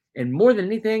impressive. And more than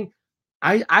anything,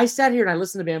 I sat here and I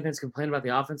listened to Bama fans complain about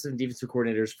the offensive and defensive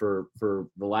coordinators for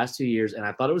the last 2 years, and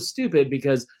I thought it was stupid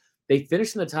because they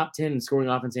finished in the top 10 in scoring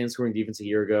offense and scoring defense a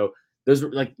year ago. Those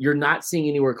were like, you're not seeing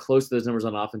anywhere close to those numbers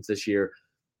on offense this year.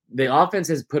 The offense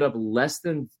has put up less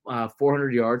than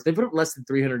 400 yards. They put up less than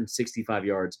 365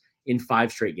 yards in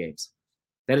 5 straight games.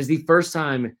 That is the first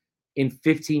time in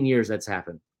 15 years that's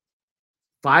happened.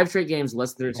 5 straight games,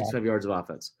 less than 365 yards of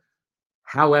offense.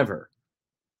 However,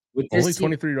 with this only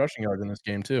 23 rushing yards in this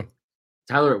game too.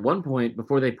 Tyler, at one point,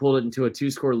 before they pulled it into a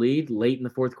 2-score lead late in the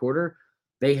fourth quarter,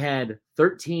 they had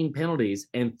 13 penalties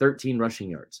and 13 rushing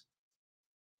yards.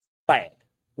 Bad.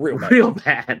 Real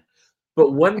bad.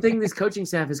 But one thing this coaching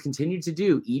staff has continued to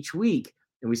do each week,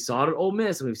 and we saw it at Ole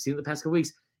Miss, and we've seen it the past couple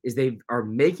weeks, is they are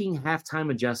making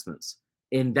halftime adjustments.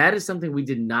 And that is something we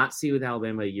did not see with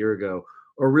Alabama a year ago,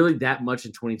 or really that much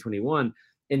in 2021.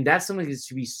 And that's something that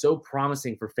should be so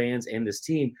promising for fans and this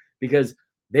team, because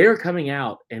they're coming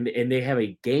out and they have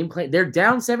a game plan. They're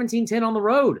down 17-10 on the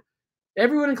road.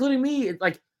 Everyone, including me,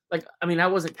 I mean, I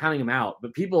wasn't counting them out,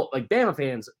 but people like Bama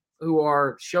fans who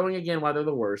are showing again why they're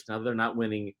the worst now that they're not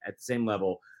winning at the same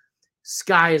level.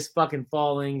 Sky is fucking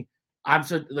falling. I'm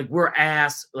so like, we're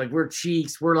ass, like we're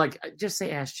cheeks. We're like, just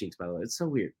say ass cheeks, by the way. It's so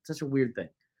weird. Such a weird thing.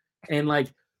 And like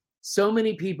so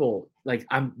many people, like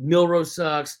Milroe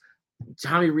sucks,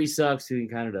 Tommy Reese sucks, who he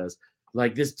kind of does.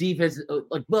 Like this defense,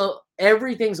 like, well,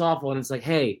 everything's awful. And it's like,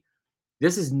 hey,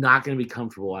 this is not going to be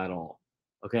comfortable at all.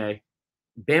 Okay.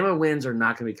 Bama wins are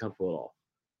not going to be comfortable at all.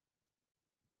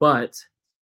 But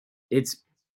it's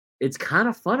kind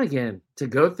of fun again to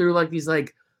go through like these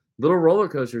like little roller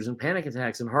coasters and panic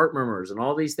attacks and heart murmurs and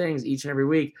all these things each and every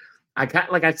week.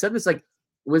 I've said this, like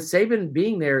with Saban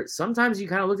being there, sometimes you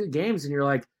kind of look at games and you're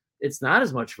like, it's not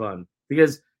as much fun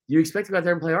because you expect to go out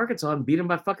there and play Arkansas and beat them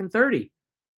by fucking 30.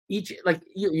 Each, like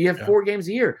you have 4 games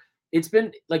a year. It's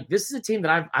been like, this is a team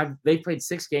that they've played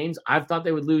 6 games. I've thought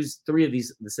they would lose 3 of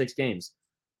the 6 games.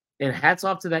 And hats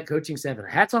off to that coaching staff and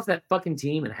hats off that fucking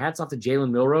team and hats off to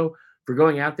Jalen Milroe for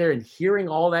going out there and hearing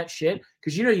all that shit.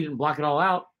 Because you didn't block it all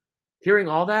out. Hearing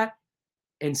all that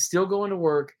and still going to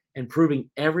work and proving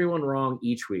everyone wrong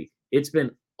each week. It's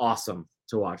been awesome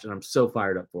to watch, and I'm so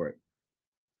fired up for it.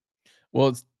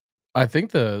 Well, I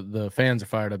think the fans are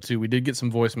fired up too. We did get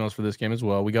some voicemails for this game as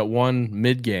well. We got 1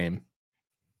 mid-game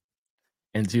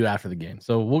and 2 after the game.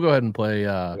 So we'll go ahead and play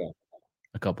a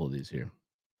couple of these here.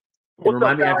 And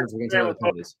remind me afterwards, we're going to tell the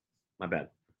penalties. My bad.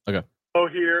 Okay.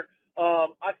 Here, I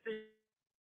see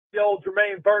the old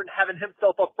Jermaine Burton having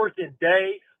himself a freaking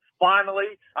day.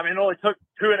 Finally, I mean, it only took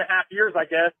 2.5 years, I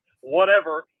guess.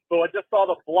 Whatever. But I just saw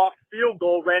the blocked field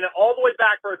goal, ran it all the way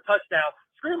back for a touchdown.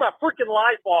 Scream my freaking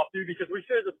life off, dude, because we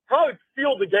should have probably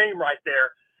sealed the game right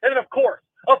there. And then, of course,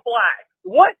 a flag.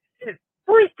 What is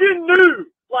freaking new?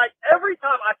 Like, every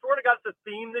time, I swear to God, it's a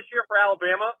theme this year for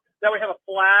Alabama that we have a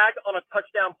flag on a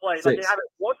touchdown play. 6. Like, they have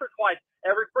it once or twice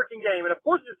every freaking game. And, of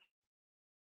course, it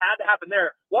had to happen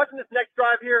there. Watching this next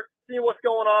drive here, seeing what's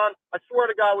going on, I swear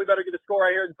to God, we better get a score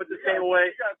right here and put this game away.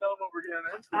 You got to tell them what we're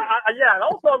getting into. Yeah, and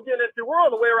also I'm getting into, we're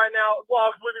on the way right now.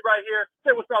 Vlogs with me right here.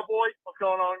 Say what's up, boys. What's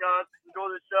going on, guys? Enjoy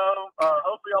the show.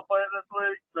 Hopefully y'all play it this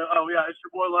week. So, it's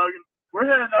your boy Logan. We're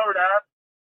heading over to Athens.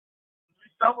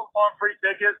 We stumbled upon free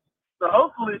tickets. So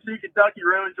hopefully see Kentucky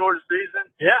ruin Georgia's season.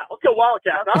 Yeah, let's go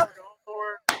Wildcats. That's what we're going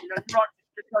for. You rock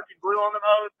Kentucky blue on the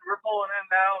nose. We're pulling in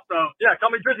now. So, yeah,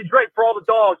 call me Drizzy Drake for all the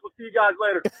dogs. We'll see you guys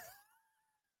later.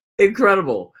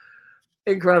 Incredible.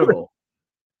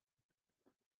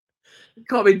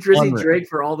 Call me Drizzy Unreal. Drake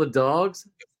for all the dogs.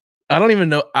 I don't even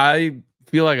know. I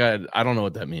feel like I don't know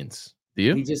what that means. Do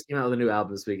you? He just came out with a new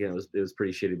album this weekend. It was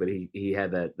pretty shitty, but he had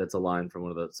that. That's a line from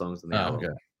one of the songs in the album.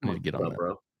 Okay. I need to get on that,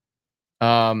 bro.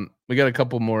 We got a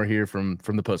couple more here from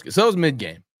the post game. So it was mid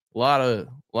game. A lot of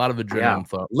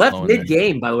adrenaline. Left mid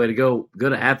game, by the way, to go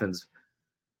to Athens.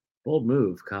 Bold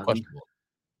move, Cotton.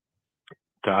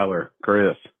 Tyler,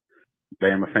 Chris,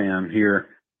 Bama fan here.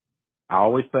 I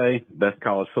always say best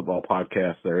college football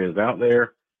podcast there is out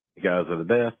there. You guys are the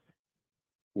best.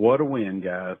 What a win,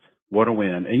 guys! What a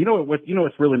win! And you know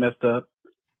what's really messed up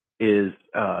is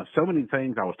so many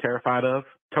things I was terrified of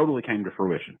totally came to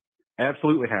fruition.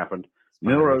 Absolutely happened.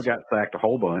 Milroe got sacked a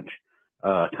whole bunch.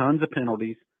 Tons of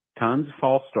penalties. Tons of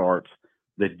false starts.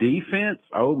 The defense,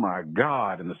 oh my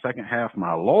God! In the second half,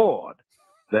 my Lord,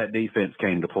 that defense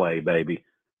came to play, baby.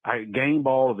 I game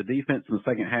ball of the defense in the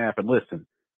second half, and listen,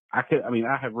 I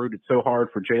have rooted so hard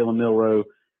for Jalen Milroe,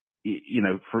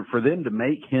 for them to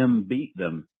make him beat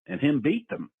them, and him beat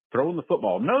them, throwing the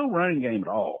football, no running game at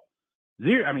all,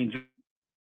 zero. I mean,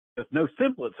 just no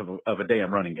semblance of a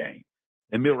damn running game.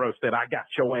 And Milroe said, "I got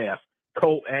your ass,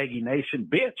 Colt Aggie Nation,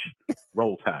 bitch."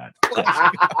 Roll Tide.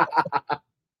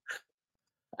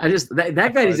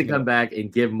 That guy needs to come back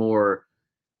and give more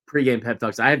pregame pep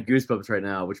talks. I have goosebumps right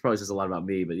now, which probably says a lot about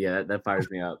me, but yeah, that fires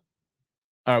me up.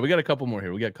 All right, we got a couple more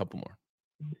here.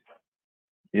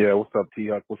 Yeah, what's up,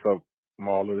 T-Huck? What's up,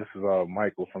 Marla? This is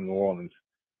Michael from New Orleans,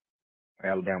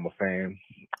 Alabama fan.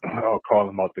 I'll call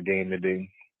him out the game today.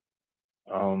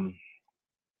 I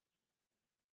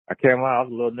can't lie, I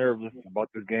was a little nervous about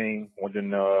this game,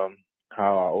 wondering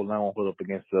how our O-line will put up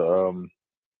against the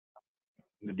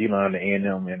D-line, the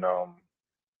A&M, and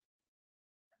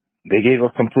they gave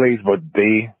us some plays, but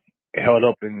they held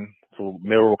up, and so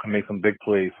Milroe can make some big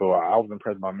plays. So I was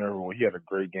impressed by Milroe. He had a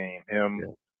great game.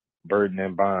 Him, Burden,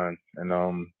 and Bond. And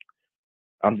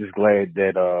I'm just glad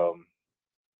that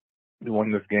we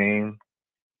won this game,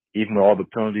 even with all the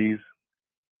penalties.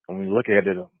 When we look at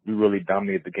it, we really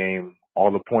dominated the game.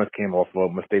 All the points came off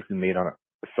of mistakes we made on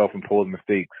self-imposed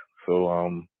mistakes.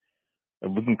 So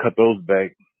if we can cut those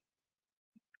back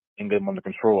and get them under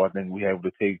control, I think we have what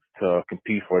it takes to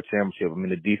compete for a championship. I mean,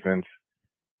 the defense,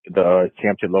 the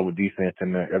championship level defense,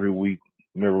 and every week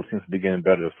Milroe seems to be getting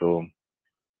better. So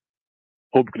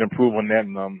hope we can improve on that.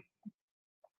 And I'm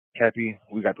happy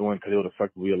we got the win because it would have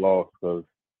sucked if we had lost, because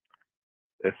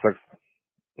it sucks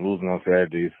losing on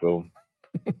Saturday. So,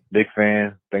 big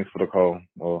fan. Thanks for the call.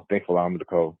 Well, thanks for allowing me to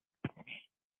call.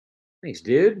 Thanks,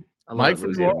 dude. I love Mike it, from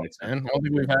Louisiana New Mike's Orleans, man. I don't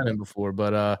think we've had him before,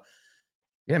 but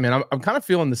yeah, man, I'm kind of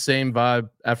feeling the same vibe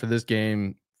after this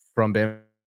game from Bama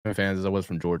fans as I was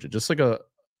from Georgia. Just like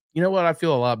you know what? I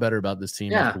feel a lot better about this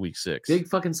team after week 6. Big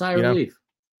fucking sigh of relief.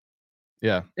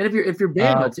 Yeah. And if you're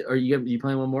Bama, are you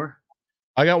playing one more?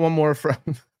 I got one more from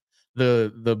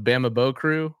the Bama Bow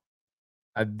crew.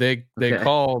 They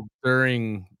called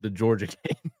during the Georgia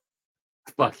game.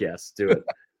 Fuck yes, do it.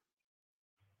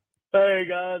 Hey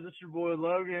guys, it's your boy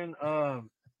Logan.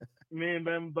 Me and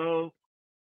Bama both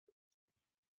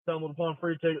stumbled upon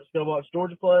free tickets to go watch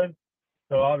Georgia play.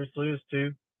 So obviously it's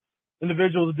 2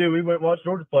 individuals to do. We went and watched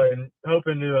Georgia play and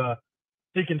hoping to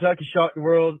see Kentucky shock the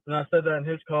world. And I said that in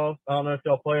his call. I don't know if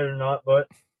y'all played it or not, but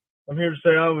I'm here to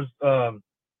say I was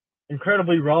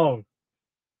incredibly wrong.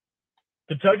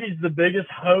 Kentucky's the biggest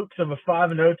hoax of a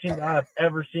 5-0 team that I've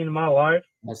ever seen in my life.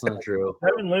 That's not true.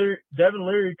 Devin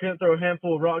Leary couldn't throw a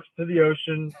handful of rocks to the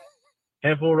ocean,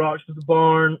 handful of rocks to the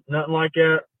barn, nothing like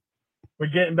that. We're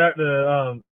getting back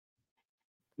to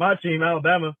my team,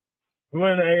 Alabama. We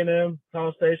went to A&M,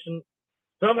 College Station,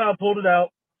 somehow pulled it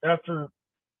out after,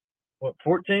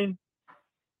 14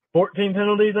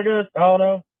 penalties, I guess? I don't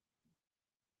know.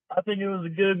 I think it was a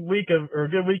good weekend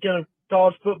of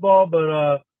college football,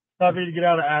 but time for you to get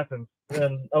out of Athens.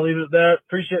 And I'll leave it at that.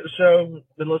 Appreciate the show.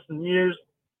 Been listening to years.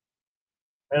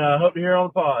 And I hope you're here on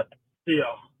the pod. See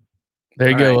y'all. There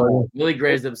you go. Right. Willie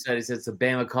Gray's upset. He said it's a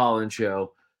Bama call-in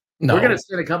show. No. We're going to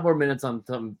spend a couple more minutes on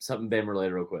something Bama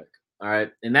related real quick. All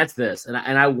right? And that's this. And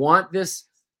I want this.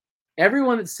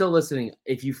 Everyone that's still listening,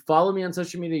 if you follow me on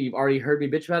social media, you've already heard me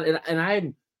bitch about it. And I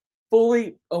am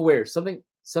fully aware. Something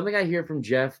I hear from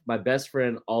Jeff, my best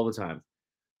friend, all the time.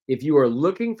 If you are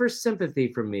looking for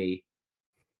sympathy from me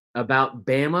about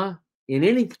Bama in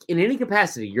any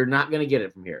capacity, you're not going to get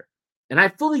it from here. And I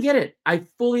fully get it. I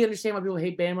fully understand why people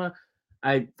hate Bama.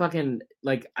 I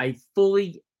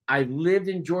lived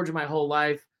in Georgia my whole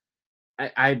life.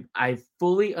 I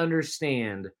fully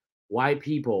understand why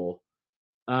people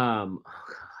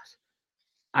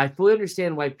I fully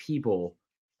understand why people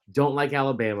don't like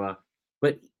Alabama,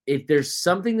 but if there's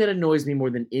something that annoys me more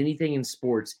than anything in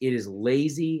sports, it is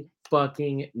lazy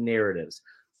fucking narratives.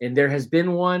 And there has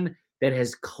been one that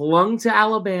has clung to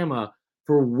Alabama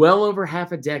for well over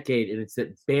half a decade, and it's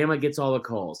that Bama gets all the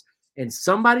calls. And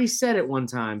somebody said it one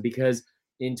time because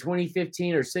in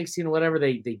 2015 or 16 or whatever,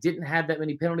 they didn't have that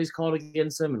many penalties called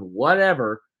against them and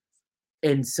whatever.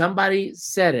 And somebody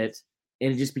said it,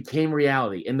 and it just became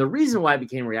reality. And the reason why it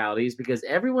became reality is because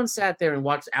everyone sat there and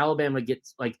watched Alabama get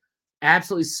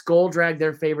absolutely skull drag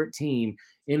their favorite team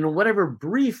in whatever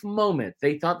brief moment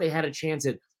they thought they had a chance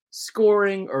at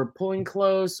scoring or pulling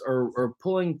close or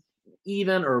pulling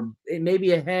even or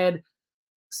maybe ahead.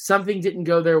 Something didn't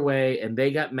go their way and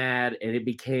they got mad, and it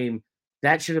became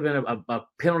that should have been a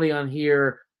penalty on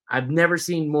here. I've never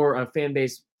seen more a fan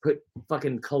base put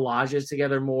fucking collages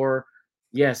together more.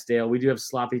 Yes, Dale, we do have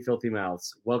sloppy, filthy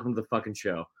mouths. Welcome to the fucking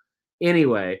show.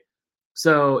 Anyway,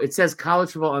 so it says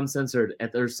college football uncensored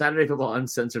or Saturday football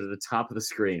uncensored at the top of the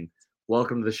screen.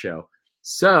 Welcome to the show.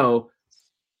 So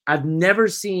I've never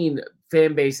seen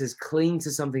fan bases cling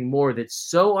to something more that's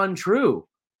so untrue.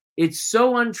 It's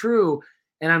so untrue.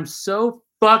 And I'm so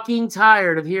fucking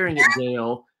tired of hearing it,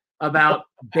 Dale, about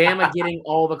Bama getting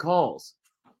all the calls.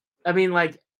 I mean,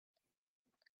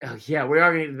 yeah, we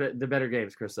are getting the better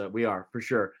games, Krista. We are, for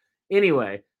sure.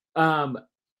 Anyway, I'm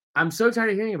so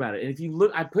tired of hearing about it. And if you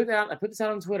look, I put this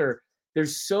out on Twitter.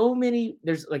 There's so many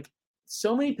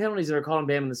penalties that are called on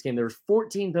Bama in this game. There were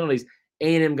 14 penalties.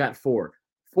 A&M got 4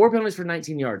 penalties for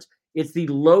 19 yards. It's the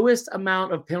lowest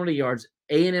amount of penalty yards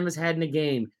A&M has had in a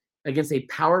game against a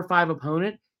Power 5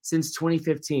 opponent since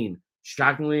 2015.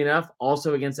 Shockingly enough,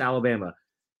 also against Alabama.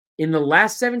 In the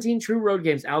last 17 true road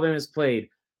games Alabama has played,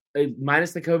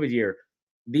 minus the COVID year,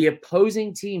 the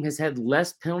opposing team has had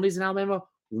less penalties than Alabama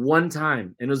one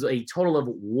time. And it was a total of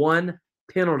 1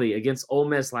 penalty against Ole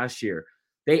Miss last year.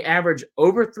 They average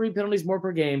over 3 penalties more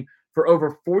per game for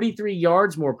over 43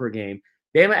 yards more per game.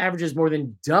 Bama averages more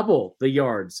than double the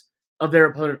yards of their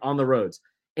opponent on the roads.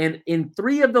 And in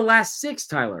 3 of the last 6,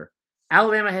 Tyler,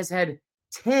 Alabama has had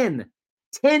 10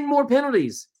 more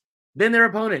penalties than their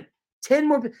opponent. 10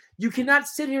 more. You cannot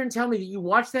sit here and tell me that you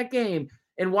watched that game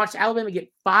and watched Alabama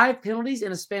get 5 penalties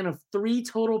in a span of 3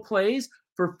 total plays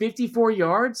for 54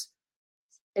 yards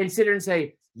and sit here and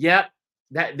say, yep,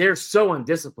 that they're so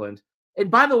undisciplined. And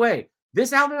by the way,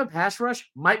 this Alabama pass rush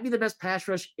might be the best pass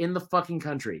rush in the fucking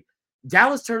country.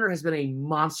 Dallas Turner has been a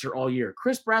monster all year.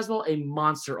 Chris Braswell, a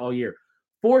monster all year.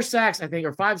 4 sacks, I think,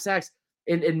 or 5 sacks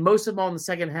and most of them all in the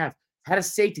second half, had a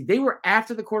safety. They were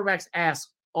after the quarterback's ass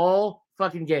all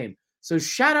fucking game. So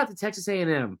shout out to Texas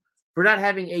A&M for not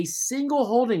having a single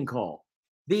holding call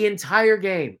the entire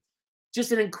game.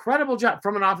 Just an incredible job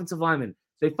from an offensive lineman.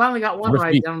 They finally got one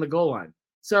right down on the goal line.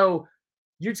 So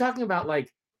you're talking about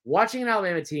like watching an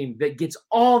Alabama team that gets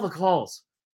all the calls,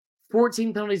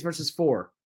 14 penalties versus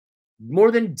 4,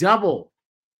 more than double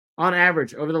on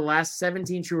average over the last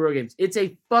 17 true road games. It's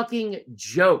a fucking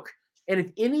joke. And if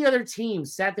any other team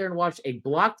sat there and watched a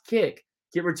blocked kick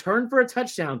get returned for a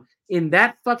touchdown in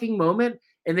that fucking moment,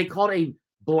 and they called a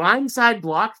blindside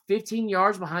block 15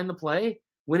 yards behind the play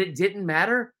when it didn't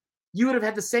matter, you would have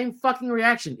had the same fucking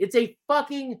reaction. It's a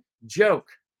fucking joke.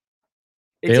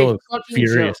 It's Dale a is fucking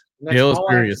furious. joke. Dale is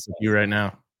furious with you right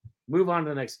now. Move on to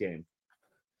the next game.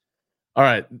 All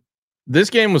right. This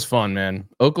game was fun, man.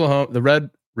 Oklahoma, the Red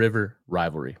River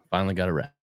rivalry finally got a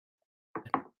wrap.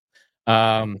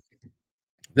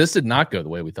 This did not go the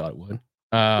way we thought it would.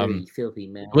 Filthy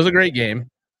man. It was a great game.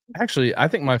 Actually, I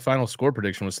think my final score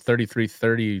prediction was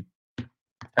 33-30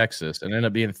 Texas and ended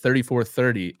up being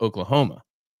 34-30 Oklahoma.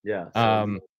 Yeah.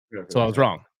 So I was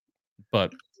wrong.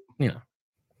 But, you know.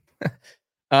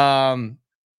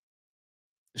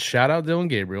 Shout out Dylan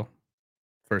Gabriel,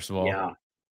 first of all. Yeah.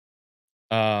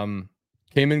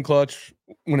 Came in clutch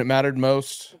when it mattered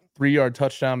most. 3-yard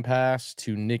touchdown pass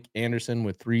to Nick Anderson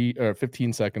with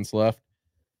 15 seconds left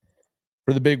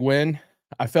for the big win.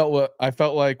 I felt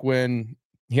like when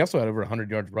he also had over 100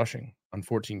 yards rushing on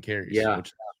 14 carries, which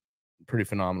is pretty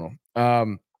phenomenal.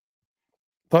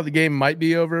 Thought the game might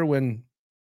be over when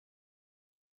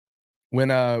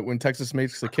Texas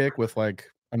makes the kick with like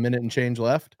a minute and change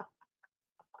left.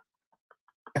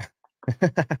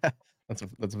 That's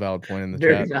a valid point in the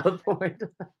Very chat. valid point.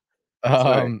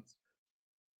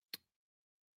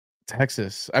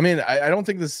 Texas. I mean, I don't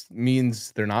think this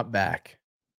means they're not back.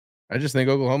 I just think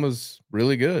Oklahoma's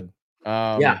really good.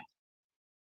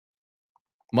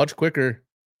 Much quicker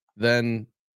than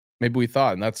maybe we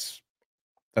thought, and that's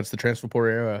the transfer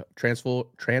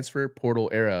portal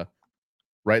era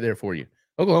right there for you.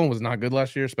 Oklahoma was not good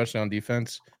last year, especially on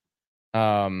defense.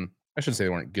 I shouldn't say they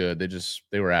weren't good.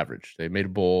 They were average. They made a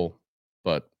bowl,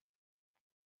 but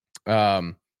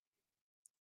they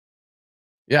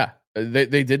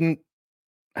didn't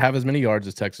have as many yards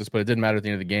as Texas, but it didn't matter at the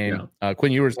end of the game. Yeah.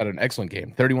 Quinn Ewers had an excellent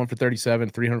game. 31 for 37,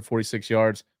 346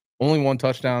 yards, only 1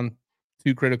 touchdown,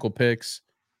 2 critical picks.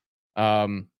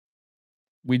 I'll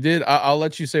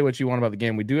let you say what you want about the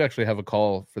game. We do actually have a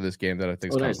call for this game that I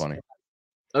think is kind of funny.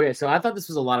 Okay, so I thought this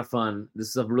was a lot of fun. This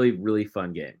is a really, really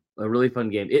fun game. A really fun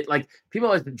game. It like people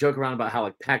always joke around about how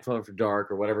like Pac-12 After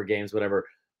Dark or whatever games, whatever,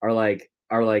 are like,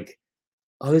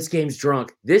 oh, this game's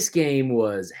drunk. This game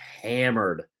was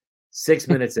hammered 6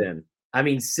 minutes in. I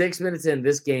mean, 6 minutes in,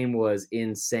 this game was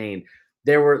insane.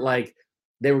 They were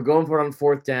going for it on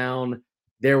 4th down.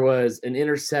 There was an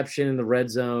interception in the red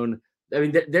zone. I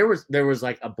mean, there was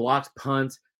like a blocked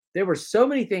punt. There were so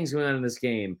many things going on in this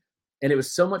game, and it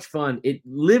was so much fun. It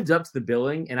lived up to the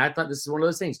billing, and I thought this is one of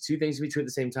those things. 2 things to be true at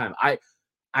the same time.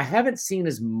 I haven't seen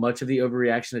as much of the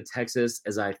overreaction to Texas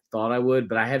as I thought I would,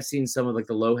 but I have seen some of like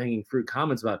the low-hanging fruit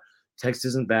comments about Texas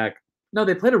isn't back. No,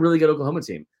 they played a really good Oklahoma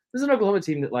team. This is an Oklahoma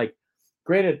team that, like,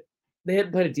 granted, they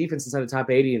hadn't played a defense inside the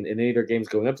top 80 in any of their games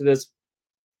going up to this.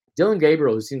 Dylan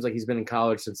Gabriel, who seems like he's been in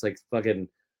college since like fucking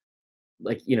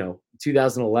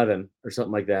 2011 or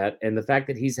something like that, and the fact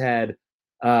that he's had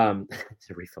to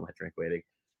refill my drink waiting,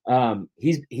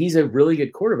 he's a really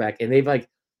good quarterback, and they've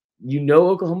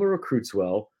Oklahoma recruits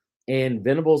well, and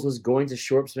Venables was going to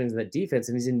shore up things in that defense,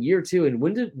 and he's in year 2. And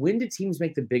when do teams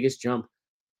make the biggest jump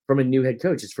from a new head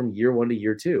coach? It's from year 1 to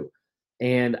year 2.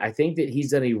 And I think that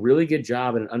he's done a really good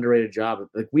job and an underrated job.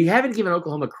 Like, we haven't given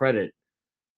Oklahoma credit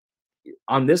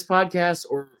on this podcast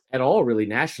or at all really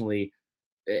nationally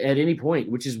at any point,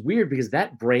 which is weird because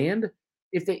that brand,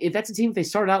 if that's a team, if they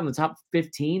started out in the top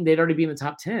 15, they'd already be in the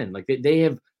top 10. Like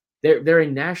they're a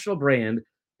national brand,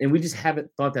 and we just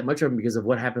haven't thought that much of them because of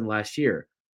what happened last year.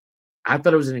 I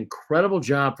thought it was an incredible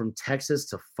job from Texas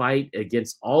to fight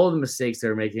against all of the mistakes they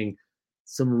were making.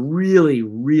 Some really,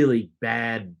 really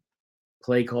bad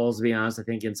play calls, to be honest. I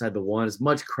think inside the 1, as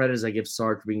much credit as I give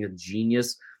Sark for being a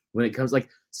genius when it comes, like,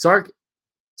 Sark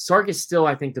is still,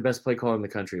 I think, the best play caller in the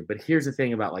country. But here's the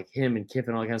thing about like him and Kiffin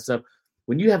and all that kind of stuff.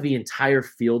 When you have the entire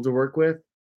field to work with,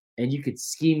 and you could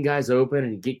scheme guys open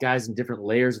and get guys in different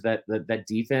layers of that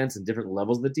defense and different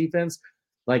levels of the defense,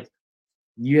 like,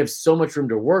 you have so much room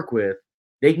to work with.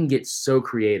 They can get so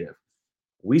creative.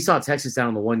 We saw Texas down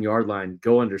on the 1-yard line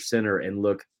go under center and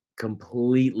look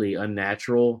completely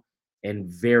unnatural and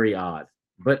very odd.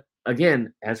 But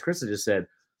again, as Krista just said,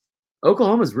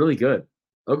 Oklahoma's really good.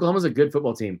 Oklahoma's a good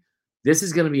football team. This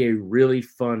is going to be a really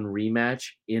fun rematch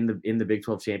in the Big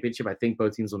 12 championship. I think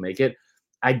both teams will make it.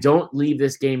 I don't leave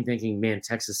this game thinking, man,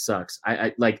 Texas sucks.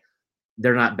 I like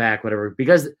they're not back, whatever,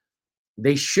 because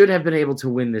they should have been able to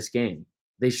win this game.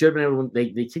 They should have been able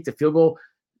to. They kicked a field goal.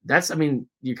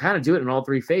 You kind of do it in all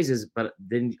three phases, but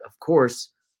then of course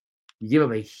you give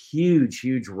up a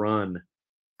huge run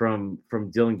from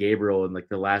Dylan Gabriel in like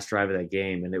the last drive of that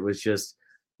game, and it was just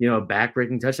a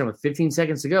backbreaking touchdown with 15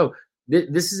 seconds to go.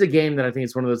 This is a game that I think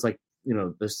it's one of those, like,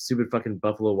 those stupid fucking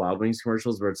Buffalo Wild Wings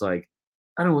commercials where it's like,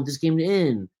 I don't want this game to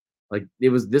end. Like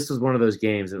this was one of those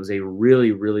games. It was a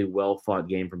really, really well fought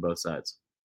game from both sides.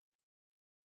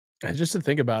 And just to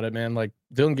think about it, man, like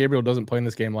Dylan Gabriel doesn't play in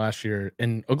this game last year,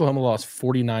 and Oklahoma lost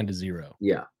 49-0.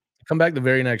 Yeah. Come back the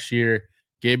very next year,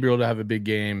 Gabriel to have a big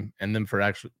game, and then for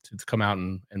actually to come out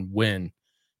and win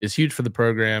is huge for the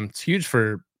program. It's huge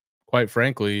for, quite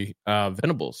frankly,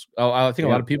 Venables. I think a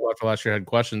lot of people after last year had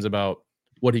questions about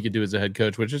what he could do as a head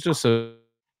coach, which is just so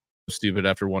stupid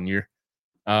after 1 year.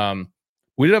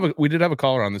 We did have a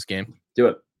caller on this game. Do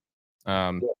it.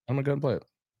 I'm gonna go and play it.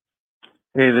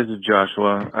 Hey, this is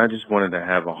Joshua. I just wanted to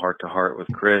have a heart-to-heart with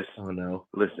Chris. Oh, no.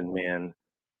 Listen, man,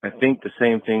 I think the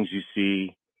same things you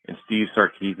see in Steve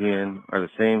Sarkisian are the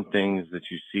same things that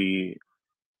you see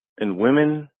in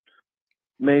women.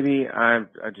 Maybe I'm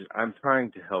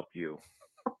trying to help you.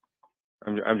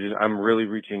 I'm really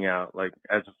reaching out, like,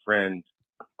 as a friend,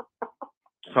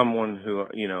 someone who,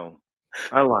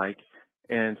 I like,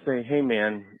 and say, hey,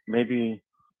 man, maybe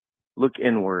look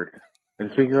inward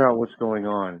and figure out what's going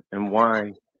on and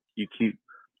why you keep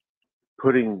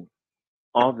putting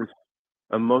all this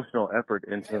emotional effort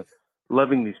into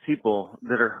loving these people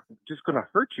that are just going to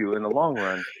hurt you in the long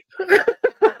run.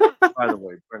 By the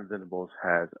way, Brent Venables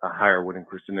has a higher winning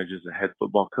percentage as a head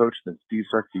football coach than Steve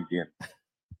Sarkisian.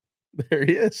 There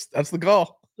he is. That's the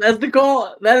call. That's the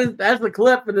call. That's the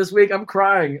clip for this week. I'm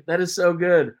crying. That is so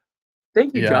good.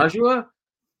 Thank you, Joshua.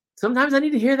 Sometimes I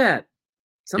need to hear that.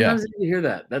 I need to hear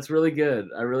that. That's really good.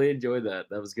 I really enjoyed that.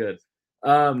 That was good.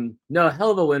 No,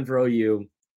 hell of a win for OU.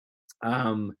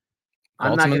 I'm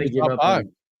not going to give up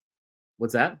on,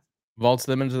 what's that? Vaults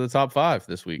them into the top 5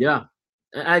 this week. Yeah.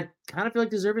 I kind of feel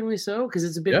like deservingly so, because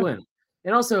it's a big win.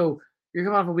 And also, you're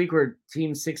coming off a week where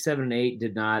teams 6, 7, and 8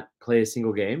 did not play a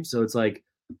single game. So it's like,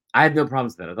 I had no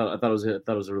problems with that. I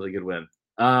thought it was a really good win.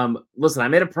 Listen, I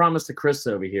made a promise to Chris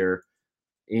over here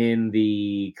in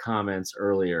the comments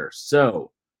earlier.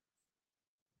 So,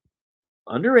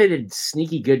 underrated,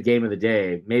 sneaky good game of the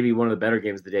day. Maybe one of the better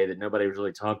games of the day that nobody was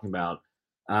really talking about.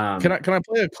 Can I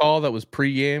play a call that was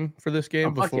pre-game for this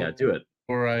game? Fuck yeah, do it.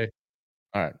 All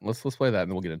right, let's play that and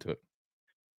then we'll get into it.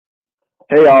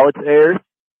 Hey y'all, it's Ayers.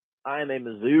 I am a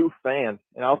Mizzou fan,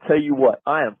 and I'll tell you what,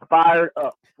 I am fired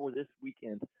up for this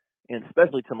weekend, and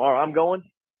especially tomorrow. I'm going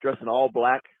dressed in all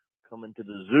black, coming to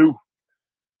the zoo.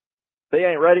 If they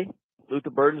ain't ready, Luther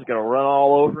Burden's going to run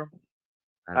all over them.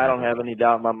 I don't have any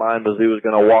doubt in my mind Mizzou is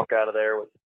going to walk out of there with,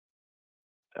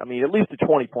 at least a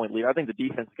 20-point lead. I think the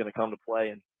defense is going to come to play.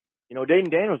 And, Dayton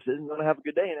Daniels isn't going to have a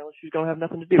good day, and LSU's going to have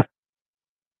nothing to do.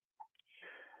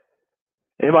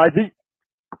 MIZ.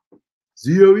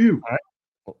 ZOU. All right.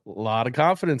 A lot of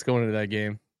confidence going into that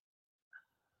game.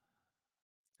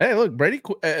 Hey, look, Brady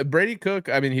Cook,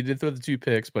 he did throw the 2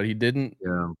 picks, but he didn't.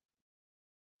 Yeah.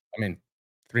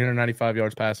 395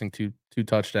 yards passing, two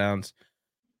touchdowns.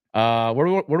 Where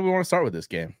do we want to start with this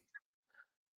game?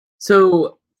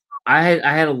 So I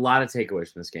had a lot of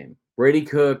takeaways from this game. Brady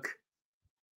Cook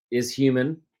is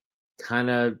human, kind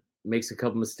of makes a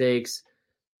couple mistakes.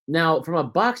 Now, from a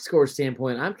box score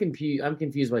standpoint, I'm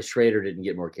confused why Schrader didn't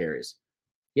get more carries.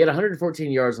 He had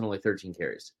 114 yards and only 13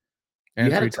 carries. And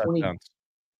you had 3 touchdowns.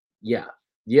 Yeah.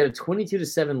 You had a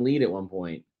 22-7 lead at one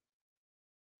point,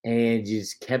 and you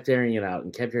just kept airing it out.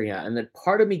 And then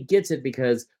part of me gets it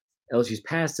because LSU's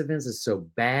pass defense is so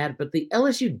bad, but the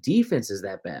LSU defense is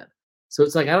that bad. So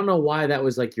it's like, I don't know why that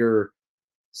was like your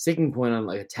sticking point on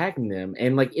like attacking them.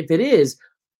 And like, if it is,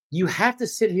 you have to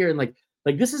sit here and like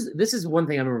this is one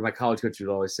thing I remember my college coach would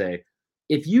always say.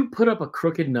 If you put up a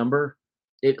crooked number,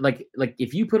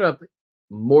 if you put up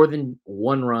more than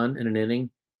one run in an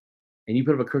inning and you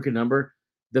put up a crooked number,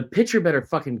 the pitcher better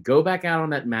fucking go back out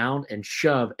on that mound and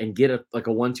shove and get a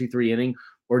 1-2-3 inning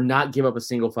or not give up a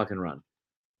single fucking run.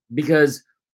 Because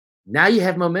now you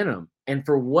have momentum. And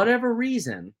for whatever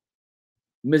reason,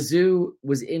 Mizzou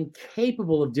was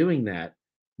incapable of doing that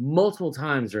multiple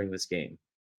times during this game.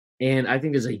 And I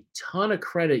think there's a ton of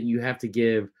credit you have to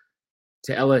give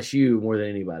to LSU more than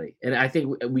anybody. And I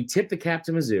think we tip the cap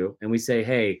to Mizzou and we say,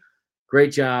 hey,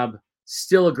 great job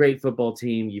still a great football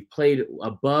team. You've played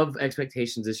above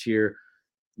expectations this year.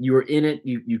 You were in it.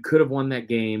 You could have won that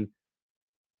game.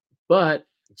 But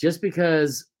just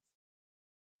because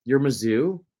you're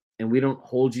Mizzou and we don't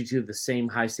hold you to the same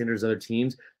high standards as other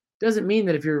teams doesn't mean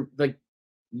that if you're like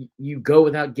you go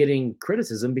without getting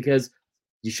criticism, because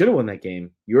you should have won that game.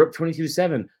 You're up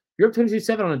 22-7. You're up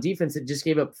 22-7 on a defense that just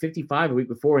gave up 55 a week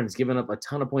before and has given up a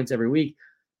ton of points every week.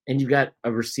 And you've got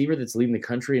a receiver that's leading the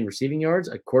country in receiving yards,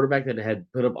 a quarterback that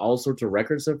had put up all sorts of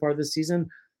records so far this season.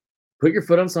 Put your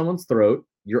foot on someone's throat.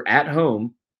 You're at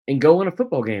home and go win a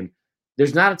football game.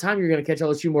 There's not a time you're going to catch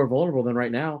LSU more vulnerable than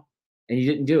right now, and you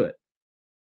didn't do it.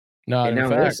 No, And in now on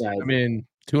the other fact, side, I mean,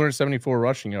 274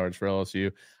 rushing yards for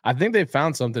LSU. I think they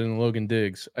found something in Logan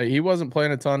Diggs. He wasn't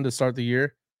playing a ton to start the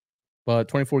year, but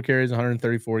 24 carries,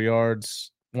 134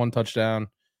 yards, 1 touchdown.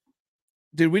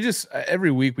 Dude, we just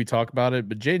every week we talk about it,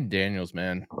 but Jaden Daniels,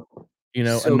 man,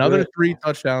 So another good. 3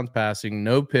 touchdowns passing,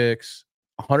 no picks,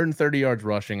 130 yards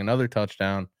rushing, another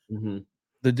touchdown. Mm-hmm.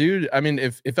 The dude, I mean,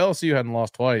 if LSU hadn't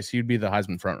lost twice, he'd be the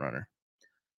Heisman frontrunner.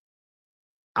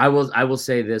 I will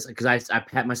say this because I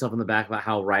pat myself on the back about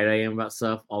how right I am about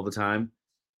stuff all the time.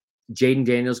 Jaden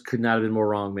Daniels could not have been more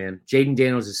wrong, man. Jaden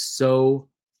Daniels is so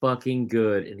fucking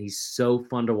good, and he's so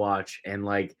fun to watch. And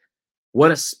like,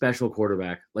 what a special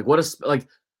quarterback! Like,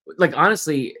 like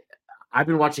honestly, I've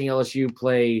been watching LSU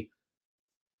play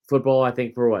football, I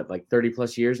think, for what, like 30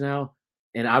 plus years now.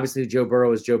 And obviously Joe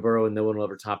Burrow is Joe Burrow, and no one will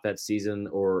ever top that season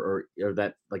or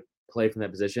that like play from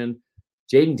that position.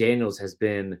 Jaden Daniels has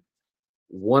been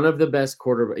one of the best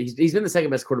quarterbacks. He's been the second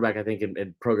best quarterback, I think,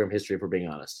 in program history, if we're being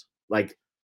honest. Like,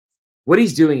 what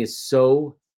he's doing is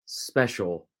so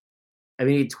special. I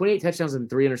mean, he had 28 touchdowns and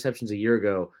 3 interceptions a year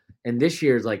ago. And this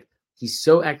year is like, he's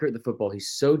so accurate with the football. He's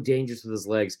so dangerous with his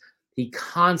legs. He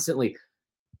constantly,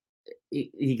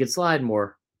 he could slide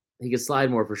more. He could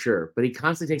slide more for sure. But he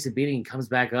constantly takes a beating and comes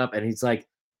back up. And he's like,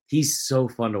 he's so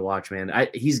fun to watch, man.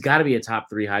 He's got to be a top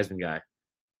 3 Heisman guy.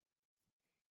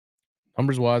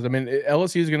 Numbers wise, I mean,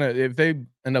 LSU is gonna, if they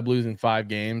end up losing 5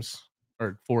 games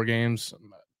or 4 games,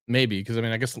 maybe, because I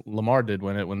mean, I guess Lamar did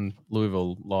win it when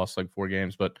Louisville lost like 4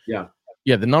 games, but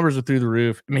yeah, the numbers are through the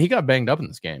roof. I mean, he got banged up in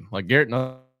this game. Like Garrett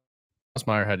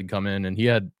Nussmeier had to come in, and he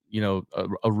had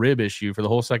a rib issue for the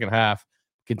whole second half.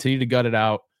 Continued to gut it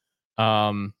out.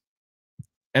 And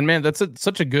man, that's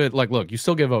such a good, like, look, you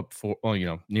still give up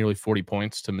nearly 40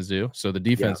 points to Mizzou, so the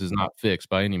defense is not fixed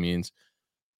by any means.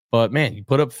 But man, you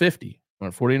put up 50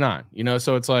 or 49,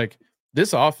 so it's like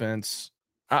this offense.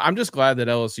 I'm just glad that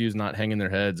LSU is not hanging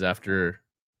their heads after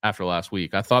last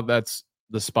week. I thought that's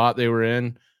the spot they were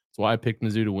in. That's why I picked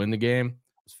Mizzou to win the game.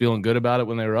 I was feeling good about it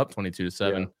when they were up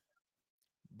 22-7.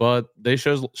 But they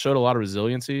showed a lot of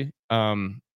resiliency.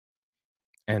 And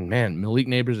man, Malik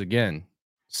Neighbors again,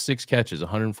 6 catches,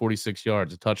 146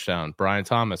 yards, a touchdown. Brian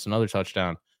Thomas, another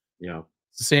touchdown. Yeah.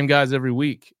 It's the same guys every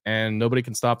week, and nobody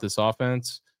can stop this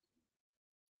offense.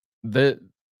 The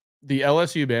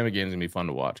LSU Bama game is gonna be fun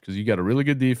to watch because you got a really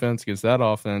good defense against that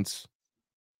offense,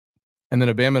 and then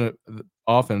a Bama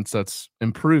offense that's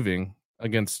improving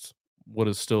against what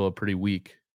is still a pretty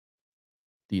weak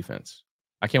defense.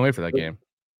 I can't wait for that game.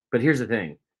 But here's the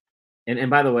thing, and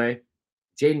by the way,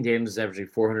 Jaden Daniels is averaging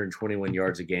 421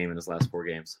 yards a game in his last 4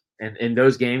 games, and in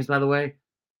those games, by the way,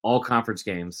 all conference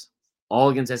games, all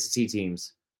against SEC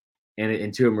teams,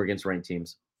 and 2 of them were against ranked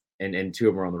teams, and 2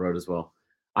 of them were on the road as well.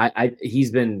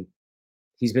 He's been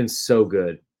so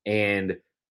good, and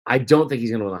I don't think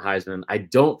he's going to win the Heisman. I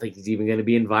don't think he's even going to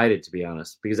be invited, to be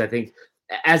honest, because I think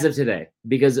as of today,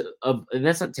 and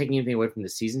that's not taking anything away from the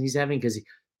season he's having, because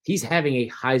he's having a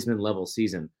Heisman level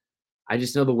season. I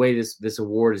just know the way this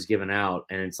award is given out,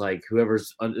 and it's like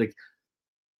whoever's like,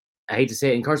 I hate to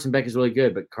say it, and Carson Beck is really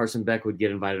good, but Carson Beck would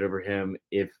get invited over him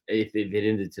if it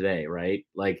ended today, right?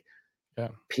 Like,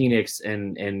 Penix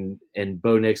and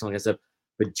Bo Nix and all that stuff.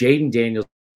 But Jaden Daniels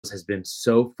has been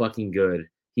so fucking good.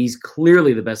 He's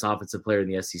clearly the best offensive player in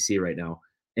the SEC right now.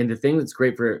 And the thing that's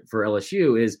great for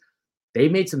LSU is they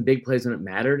made some big plays when it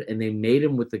mattered, and they made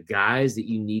them with the guys that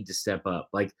you need to step up.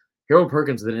 Like Harold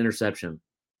Perkins with an interception.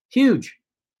 Huge.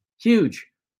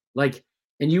 Like,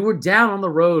 and you were down on the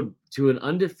road to an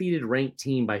undefeated ranked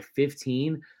team by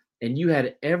 15, and you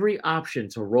had every option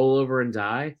to roll over and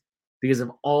die because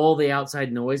of all the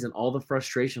outside noise and all the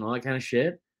frustration, all that kind of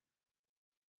shit.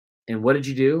 And what did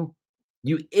you do?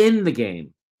 You end the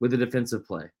game with a defensive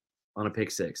play on a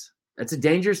pick 6. That's a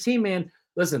dangerous team, man.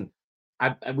 Listen,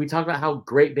 we talked about how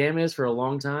great Bama is for a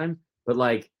long time, but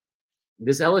like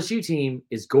this LSU team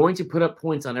is going to put up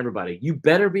points on everybody. You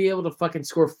better be able to fucking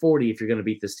score 40 if you're going to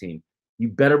beat this team. You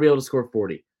better be able to score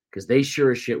 40 because they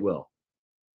sure as shit will.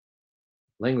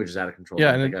 Language is out of control.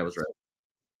 Yeah, I think I was right.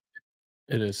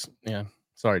 It is. Yeah.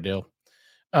 Sorry, Dale.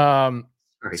 Sorry,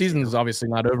 Season's Dale. obviously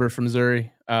not over for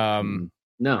Missouri.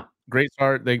 No. Great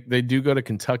start. They do go to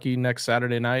Kentucky next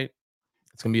Saturday night.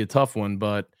 It's gonna be a tough one,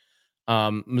 but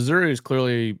Missouri is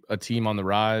clearly a team on the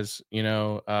rise. You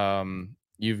know,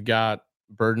 you've got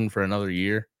Burden for another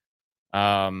year.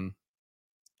 And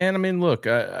I mean, look,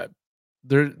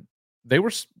 they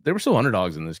were still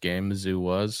underdogs in this game. Mizzou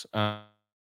was.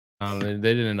 They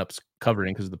didn't end up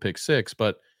covering because of the pick six,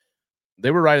 but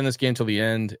they were right in this game till the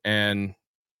end. And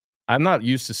I'm not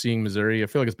used to seeing Missouri. I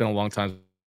feel like it's been a long time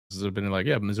since I've been like,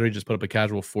 yeah, Missouri just put up a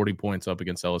casual 40 points up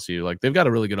against LSU. Like they've got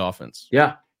a really good offense.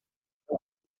 Yeah.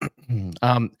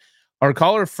 Our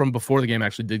caller from before the game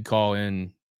actually did call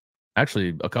in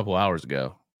actually a couple hours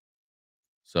ago.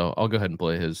 So I'll go ahead and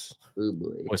play his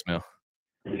voicemail.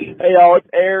 Hey, y'all, it's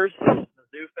Ayers,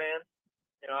 Mizzou fan.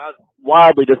 You know, I was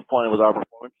wildly disappointed with our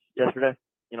performance yesterday.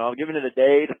 You know, I'm giving it a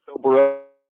day to sober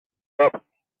up,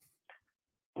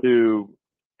 to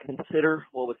consider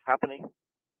what was happening.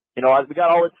 You know, as we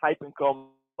got all this hype in Como,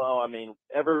 I mean,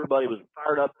 everybody was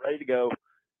fired up, ready to go,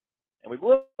 and we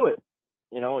blew it.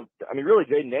 You know, and I mean, really,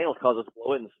 Jaden Daniels caused us to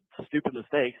blow it in stupid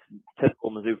mistakes,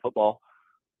 typical Mizzou football.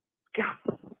 God,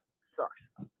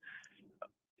 sucks.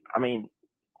 I mean,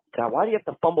 God, why do you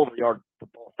have to fumble the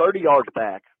ball 30 yards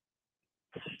back?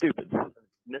 Stupid.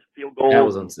 Missed field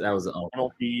goals. That was awful.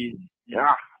 Penalties.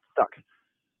 Yeah, sucks.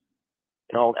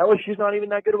 You know, LSU's not even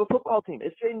that good of a football team.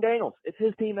 It's Jaden Daniels. It's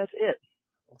his team. That's it.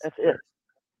 That's it.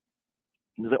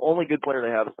 He's the only good player they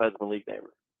have besides Malik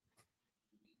Neighbor.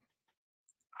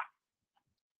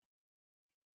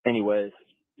 Anyways,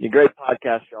 you're a great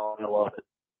podcast, y'all. I love it.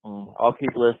 I'll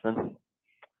keep listening.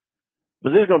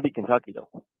 Mizzou's going to beat Kentucky, though.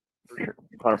 For sure.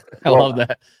 100%. I love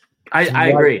that. I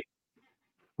agree.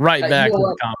 Right back you know to the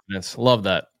what? confidence. Love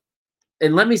that.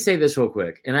 And let me say this real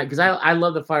quick, and because I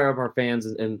love to fire up our fans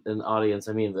and audience.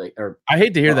 I mean, I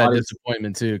hate to hear that audience.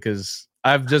 disappointment too, because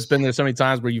I've just been there so many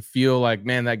times where you feel like,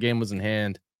 man, that game was in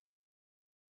hand.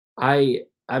 I'm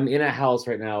in a house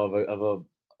right now of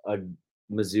a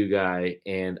Mizzou guy,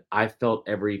 and I felt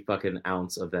every fucking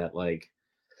ounce of that, like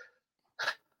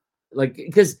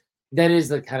because that is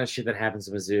the kind of shit that happens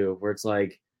to Mizzou, where it's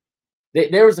like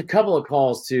there was a couple of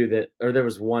calls too there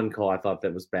was one call I thought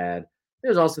that was bad.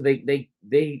 There's also they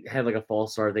had like a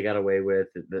false start they got away with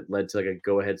that led to like a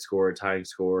go ahead score, a tying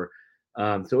score.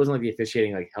 So it wasn't like the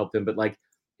officiating like helped them, but like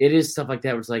it is stuff like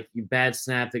that where it's like you bad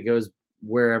snap that goes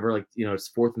wherever, like, you know, it's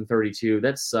 4th and 32.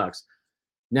 That sucks.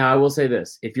 Now I will say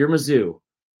this: if you're Mizzou,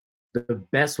 the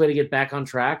best way to get back on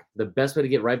track, the best way to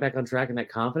get right back on track in that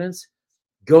confidence,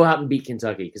 go out and beat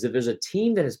Kentucky. Because if there's a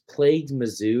team that has plagued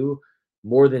Mizzou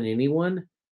more than anyone,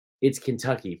 it's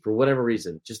Kentucky for whatever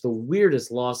reason. Just the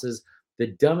weirdest losses, the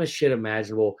dumbest shit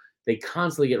imaginable. They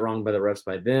constantly get wronged by the refs,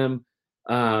 by them.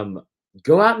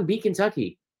 Go out and beat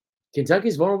Kentucky.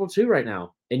 Kentucky's vulnerable too right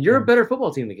now. And you're a better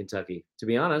football team than Kentucky, to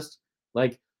be honest.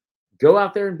 Like, go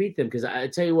out there and beat them. Because I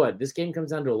tell you what, this game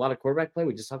comes down to a lot of quarterback play.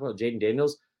 We just talked about Jaden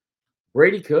Daniels.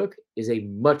 Brady Cook is a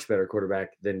much better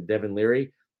quarterback than Devin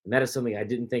Leary. And that is something I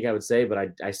didn't think I would say,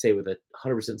 but I say with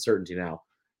 100% certainty now.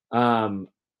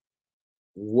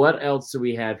 What else do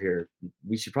we have here?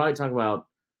 We should probably talk about,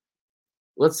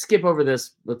 let's skip over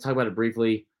this. Let's talk about it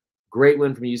briefly. Great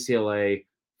win from UCLA.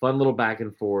 Fun little back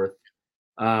and forth.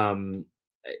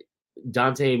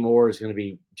 Dante Moore is going to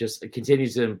be just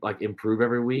continues to like improve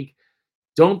every week.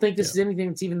 Don't think this is anything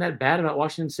that's even that bad about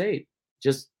Washington State.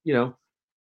 Just, you know,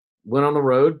 went on the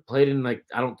road, played in like,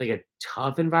 I don't think a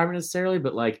tough environment necessarily,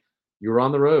 but like you were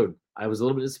on the road. I was a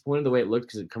little bit disappointed the way it looked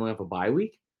because it's coming off a bye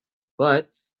week, but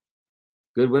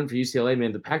good win for UCLA,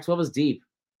 man. The Pac-12 is deep.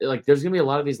 Like there's going to be a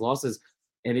lot of these losses,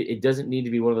 and it doesn't need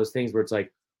to be one of those things where it's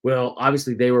like, well,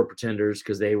 obviously they were pretenders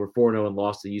because they were 4-0 and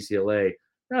lost to UCLA.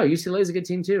 No, UCLA is a good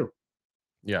team too.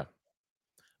 Yeah,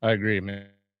 I agree, man.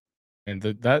 And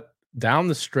that down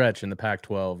the stretch in the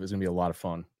Pac-12 is going to be a lot of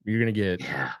fun. You're going to get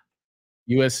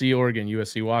USC, Oregon,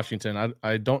 USC, Washington.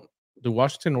 I don't – do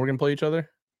Washington and Oregon play each other?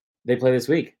 They play this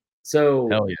week. So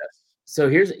hell yes. So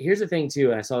here's the thing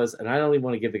too, and I saw this, and I don't even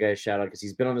want to give the guy a shout out because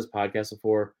he's been on this podcast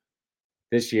before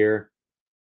this year,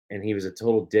 and he was a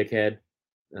total dickhead.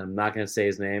 I'm not going to say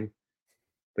his name,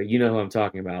 but you know who I'm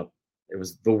talking about. It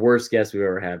was the worst guest we've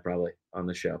ever had probably on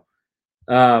the show.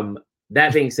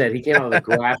 That being said, he came out with a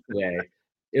graph today.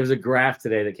 It was a graph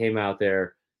today that came out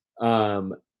there,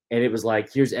 and it was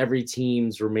like, here's every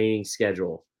team's remaining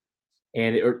schedule,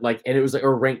 and it was like,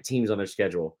 or ranked teams on their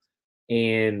schedule,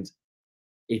 and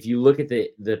if you look at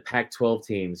the Pac-12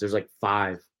 teams, there's like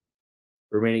 5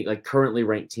 remaining, like currently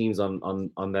ranked teams on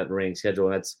that remaining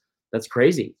schedule, and that's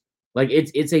crazy. Like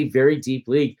it's a very deep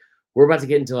league. We're about to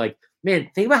get into like, man,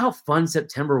 think about how fun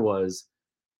September was.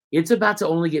 It's about to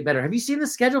only get better. Have you seen the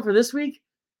schedule for this week?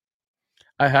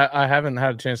 I haven't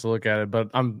had a chance to look at it, but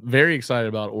I'm very excited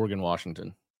about Oregon,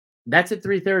 Washington. That's at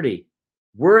 3:30.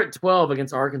 We're at 12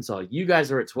 against Arkansas. You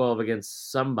guys are at 12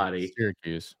 against somebody.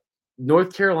 Syracuse.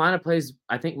 North Carolina plays,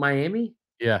 I think, Miami.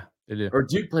 Yeah, they do. Or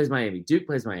Duke plays Miami. Duke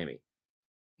plays Miami.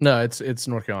 No, it's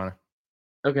North Carolina.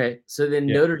 Okay, so then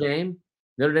Notre Dame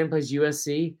plays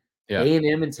USC. Yeah.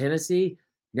 A&M and Tennessee.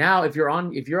 Now, if you're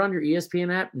on your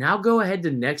ESPN app, now go ahead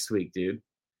to next week, dude.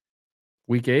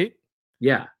 Week 8?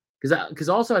 Yeah, because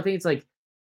also I think it's like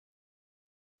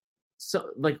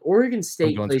Oregon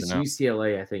State plays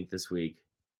UCLA. I think this week.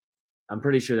 I'm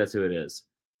pretty sure that's who it is.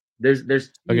 There's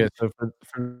okay. So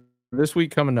for this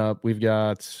week coming up, we've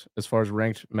got, as far as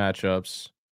ranked matchups,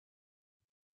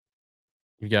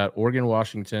 you've got Oregon,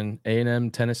 Washington,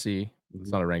 A&M, Tennessee. It's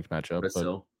not a ranked matchup, but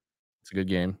still, it's a good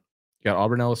game. You got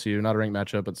Auburn, LSU, not a ranked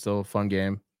matchup, but still a fun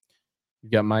game. You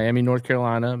got Miami, North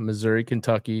Carolina, Missouri,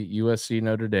 Kentucky, USC,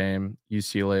 Notre Dame,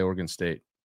 UCLA, Oregon State.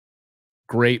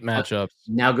 Great matchups.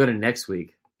 Now go to next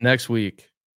week. Next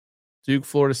week, Duke,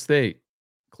 Florida State,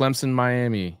 Clemson,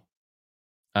 Miami,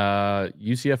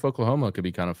 UCF, Oklahoma could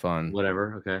be kind of fun.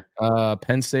 Whatever. Okay.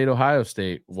 Penn State, Ohio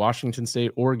State, Washington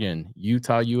State, Oregon,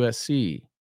 Utah, USC,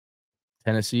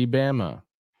 Tennessee, Bama,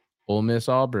 Ole Miss,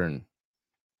 Auburn.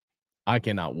 I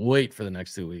cannot wait for the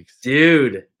next 2 weeks,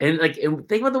 dude. And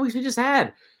think about the weeks we just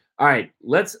had. All right,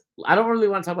 I don't really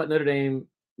want to talk about Notre Dame,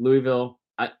 Louisville.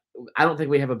 I don't think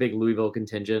we have a big Louisville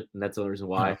contingent, and that's the only reason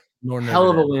why.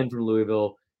 Hell of a win from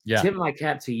Louisville. Yeah. Tip my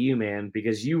cap to you, man,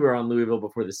 because you were on Louisville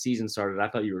before the season started. I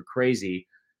thought you were crazy.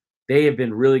 They have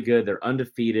been really good. They're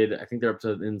undefeated. I think they're up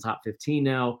to in the top 15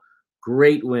 now.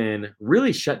 Great win.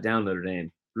 Really shut down Notre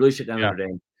Dame. Notre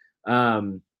Dame.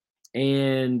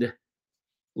 And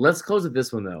let's close with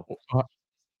this one, though.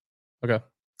 Okay.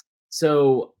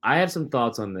 So I have some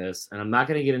thoughts on this, and I'm not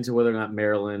going to get into whether or not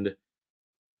Maryland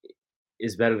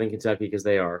is better than Kentucky, because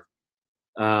they are.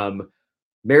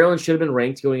 Maryland should have been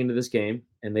ranked going into this game,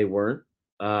 and they weren't.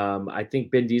 I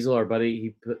think Ben Diesel, our buddy,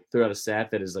 he threw out a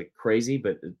stat that is like crazy,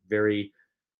 but very,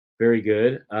 very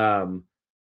good. I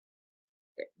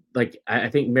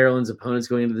think Maryland's opponents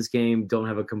going into this game don't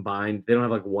have like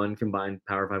one combined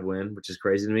Power 5 win, which is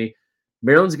crazy to me.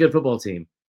 Maryland's a good football team.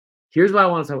 Here's why I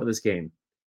want to talk about this game.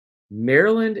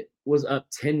 Maryland was up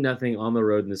 10-0 on the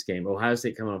road in this game. Ohio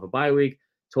State coming off a bye week.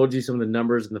 Told you some of the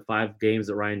numbers in the 5 games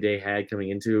that Ryan Day had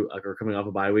coming off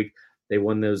a bye week. They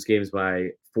won those games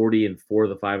by 40 in 4 of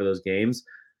the 5 of those games.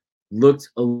 Looked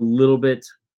a little bit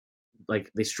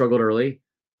like they struggled early.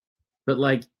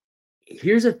 But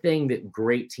here's a thing that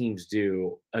great teams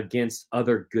do against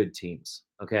other good teams,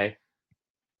 okay?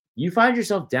 You find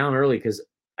yourself down early because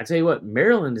I tell you what,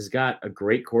 Maryland has got a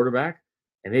great quarterback,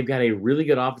 and they've got a really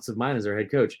good offensive mind as their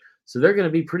head coach. So they're going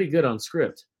to be pretty good on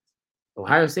script.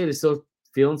 Ohio State is still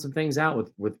feeling some things out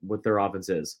with what their offense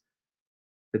is.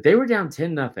 But they were down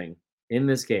 10-0 in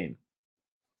this game.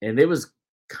 And it was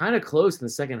kind of close in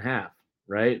the second half,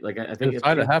 right? I think it was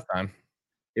tied at halftime.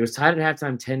 It was tied at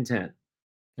halftime 10-10.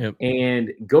 Yep.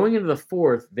 And going into the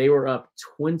fourth, they were up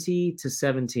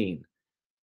 20-17.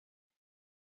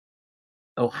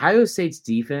 Ohio State's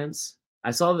defense,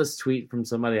 I saw this tweet from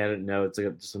somebody I didn't know. It's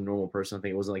just a normal person. I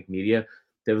think it wasn't like media.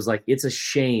 That was like, it's a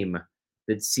shame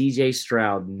that CJ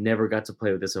Stroud never got to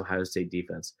play with this Ohio State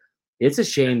defense. It's a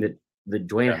shame that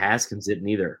Dwayne Haskins didn't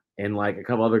either, and like a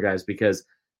couple other guys, because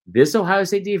this Ohio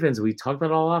State defense, we talked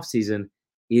about all offseason,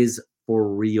 is for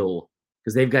real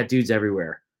because they've got dudes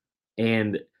everywhere.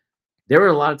 And there were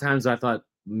a lot of times I thought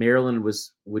Maryland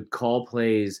would call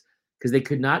plays because they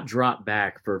could not drop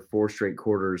back for 4 straight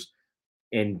quarters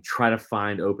and try to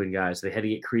find open guys. So they had to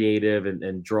get creative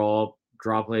and draw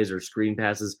plays or screen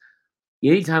passes.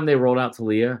 Anytime they rolled out to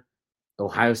Leah,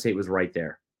 Ohio State was right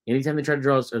there. Anytime they tried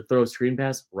to throw a screen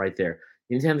pass, right there.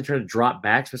 Anytime they tried to drop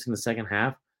back, especially in the second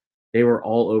half, they were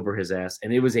all over his ass.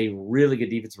 And it was a really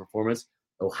good defensive performance.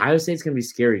 Ohio State's going to be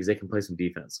scary because they can play some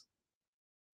defense.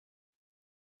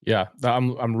 Yeah,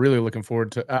 I'm really looking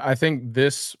forward to. I think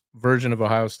this version of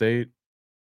Ohio State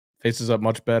faces up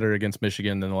much better against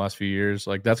Michigan than the last few years.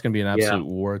 Like, that's going to be an absolute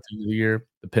war at the end of the year.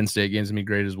 The Penn State game's going to be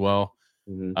great as well.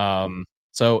 Mm-hmm.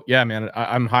 So yeah, man,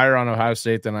 I'm higher on Ohio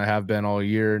State than I have been all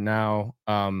year now.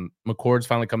 McCord's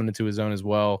finally coming into his own as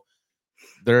well.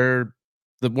 They're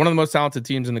one of the most talented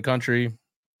teams in the country.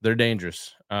 They're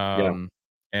dangerous. And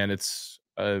it's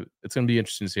going to be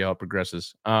interesting to see how it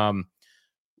progresses.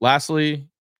 Lastly,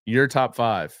 your top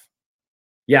 5.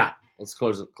 Yeah, let's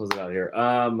close it out here.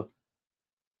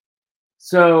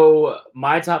 So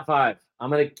my top 5, I'm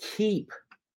going to keep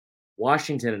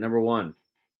Washington at number 1,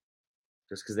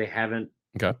 just because they haven't.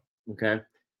 Okay.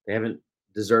 They haven't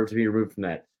deserved to be removed from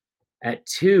that. At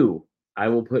 2, I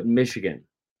will put Michigan.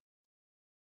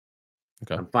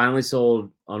 Okay. I'm finally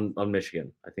sold on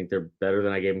Michigan. I think they're better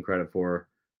than I gave them credit for.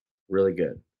 Really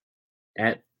good.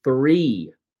 At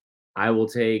 3, I will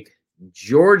take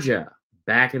Georgia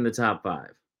back in the top 5.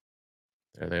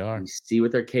 There they are. We see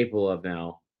what they're capable of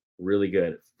now. Really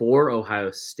good. 4, Ohio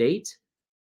State.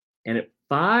 And at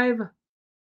 5,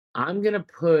 I'm going to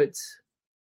put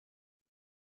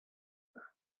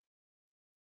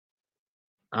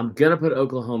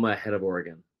Oklahoma ahead of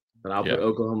Oregon. But I'll put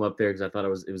Oklahoma up there because I thought it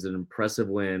was an impressive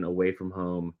win away from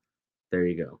home. There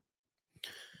you go.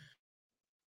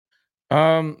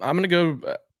 I'm going to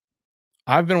go.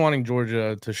 I've been wanting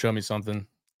Georgia to show me something,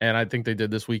 and I think they did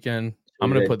this weekend.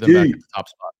 I'm going to put them back at the top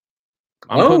spot.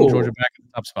 I'm putting Georgia back at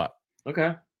the top spot.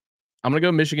 Okay. I'm going to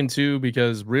go Michigan too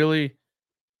because really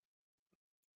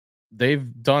they've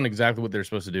done exactly what they're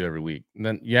supposed to do every week. And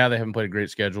then, they haven't played a great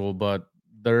schedule, but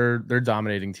they're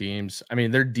dominating teams. I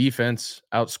mean, their defense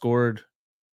outscored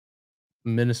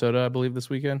Minnesota, I believe,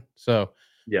 this weekend. So,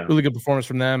 really good performance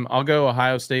from them. I'll go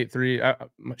Ohio State 3.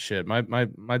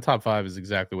 My top 5 is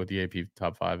exactly what the AP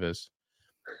top 5 is.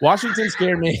 Washington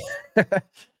scared me.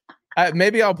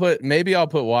 Maybe I'll put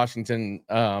Washington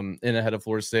in ahead of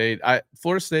Florida State.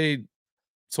 Florida State,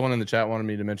 someone in the chat wanted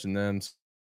me to mention them,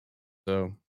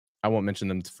 so I won't mention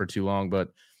them for too long. But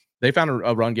they found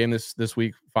a run game this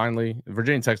week. Finally,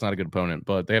 Virginia Tech's not a good opponent,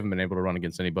 but they haven't been able to run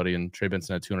against anybody. And Trey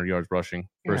Benson had 200 yards rushing.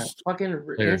 Fucking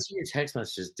answer your text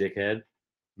messages, dickhead.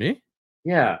 Me?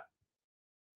 Yeah.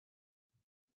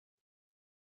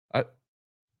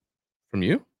 From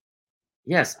you?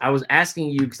 Yes, I was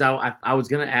asking you because I was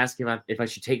gonna ask if I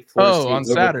should take Florida State on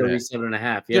Saturday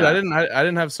 37.5. Yeah, dude, I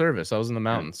didn't have service. I was in the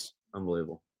mountains.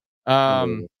 Unbelievable.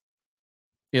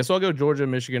 Yeah, so I'll go Georgia,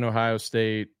 Michigan, Ohio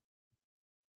State.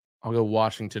 I'll go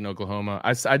Washington, Oklahoma.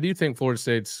 I do think Florida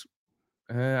State's.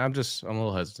 I'm a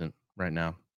little hesitant right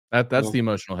now. That's the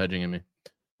emotional hedging in me.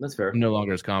 That's fair. I'm no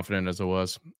longer as confident as I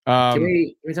was. Can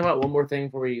we talk about one more thing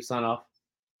before we sign off?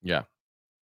 Yeah.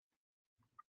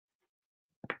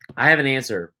 I have an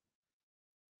answer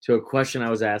to a question I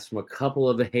was asked from a couple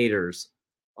of the haters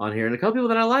on here and a couple people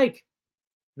that I like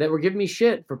that were giving me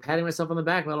shit for patting myself on the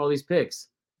back about all these picks.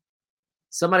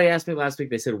 Somebody asked me last week,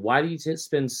 they said, why do you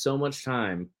spend so much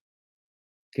time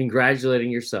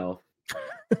congratulating yourself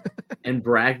and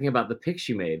bragging about the picks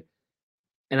you made?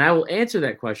 And I will answer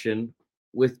that question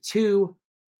with 2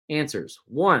 answers.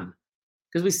 1,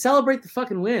 because we celebrate the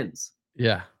fucking wins.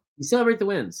 Yeah. We celebrate the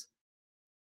wins.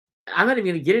 I'm not even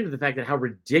going to get into the fact that how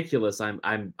ridiculous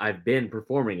I've been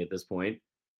performing at this point,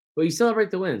 but you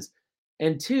celebrate the wins.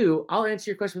 And 2, I'll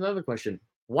answer your question with another question.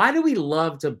 Why do we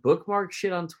love to bookmark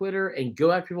shit on Twitter and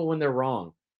go at people when they're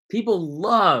wrong? People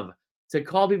love to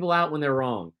call people out when they're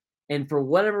wrong. And for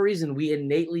whatever reason, we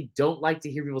innately don't like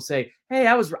to hear people say, hey,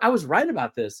 I was right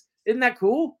about this. Isn't that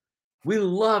cool? We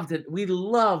love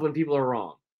when people are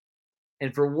wrong.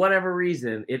 And for whatever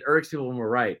reason, it irks people when we're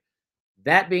right.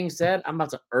 That being said, I'm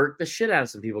about to irk the shit out of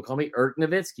some people. Call me Irk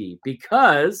Nowitzki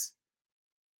because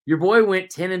your boy went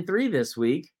 10-3 this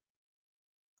week.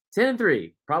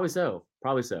 10-3. Probably so.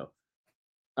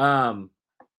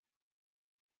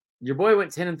 Your boy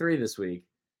went 10-3 this week,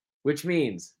 which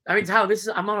means, Tyler,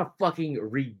 I'm on a fucking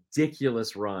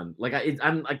ridiculous run. Like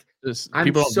I'm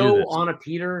so on a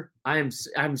Peter. I'm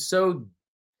so.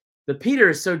 The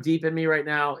Peter is so deep in me right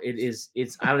now. It's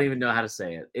I don't even know how to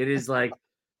say it. It is like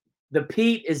the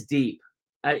Pete is deep.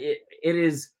 It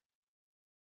is.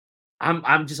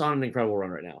 I'm just on an incredible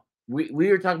run right now. We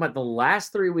were talking about the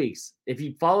last 3 weeks. If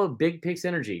you follow Big Picks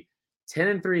Energy,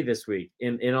 10-3 this week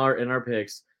in our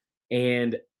picks,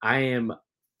 and I am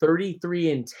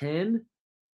 33-10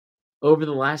 over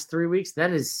the last 3 weeks.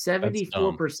 That is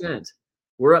 74%.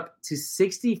 We're up to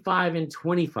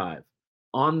 65-25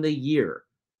 on the year.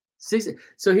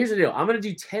 So here's the deal. I'm going to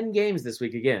do 10 games this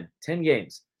week again. 10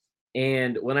 games.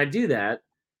 And when I do that,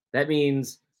 that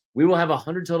means we will have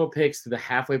 100 total picks to the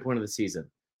halfway point of the season.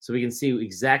 So we can see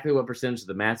exactly what percentage of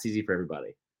the math's easy for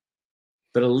everybody.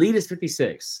 But Elite is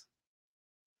 56.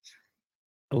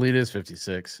 Elite is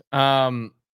 56.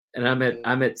 And I'm at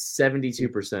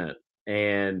 72%.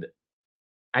 And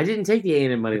I didn't take the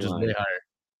A&M money line. Which is way higher.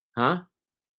 Huh?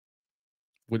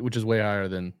 Which is way higher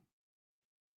than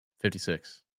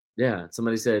 56. Yeah.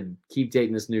 Somebody said, keep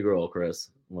dating this new girl,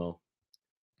 Chris. Well,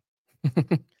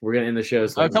 we're going to end the show.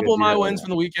 So a couple of my wins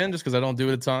from the weekend, just because I don't do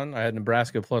it a ton. I had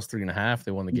Nebraska plus 3.5.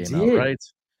 They won the game outright.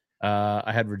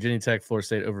 I had Virginia Tech, Florida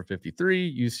State over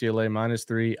 53, UCLA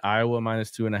 -3, Iowa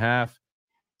 -2.5.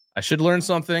 I should learn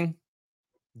something.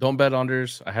 Don't bet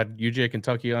unders. I had UGA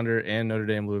Kentucky under and Notre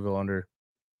Dame Louisville under.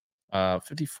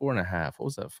 54.5. What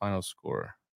was that final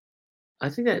score? I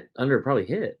think that under probably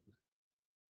hit.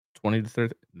 20 to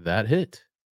 30. That hit.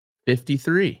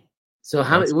 53. So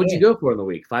how many? What'd you go for in the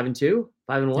week? 5-2,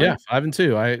 5-1. Yeah,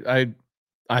 5-2.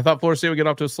 I thought Florida State would get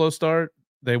off to a slow start.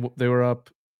 They were up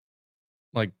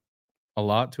like a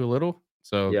lot to a little,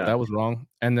 so that was wrong.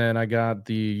 And then I got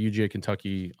the UGA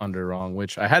Kentucky under wrong,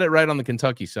 which I had it right on the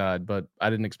Kentucky side, but I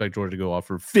didn't expect Georgia to go off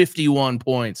for 51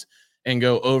 points and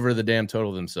go over the damn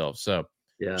total themselves. So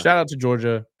shout out to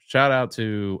Georgia. Shout out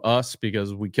to us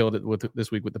because we killed it with this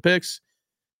week with the picks.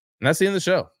 And that's the end of the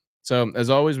show. So as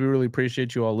always, we really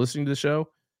appreciate you all listening to the show.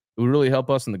 It would really help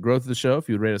us in the growth of the show if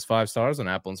you would rate us 5 stars on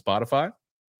Apple and Spotify.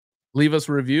 Leave us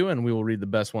a review, and we will read the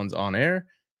best ones on air.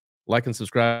 Like and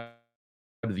subscribe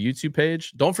to the YouTube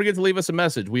page. Don't forget to leave us a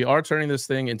message. We are turning this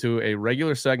thing into a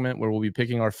regular segment where we'll be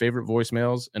picking our favorite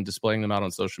voicemails and displaying them out on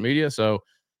social media. So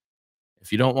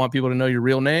if you don't want people to know your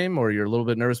real name or you're a little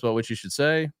bit nervous about what you should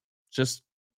say, just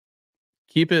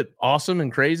keep it awesome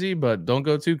and crazy, but don't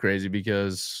go too crazy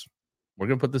because we're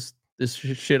going to put this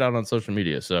shit out on social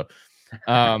media. So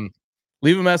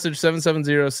leave a message,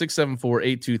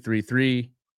 770-674-8233.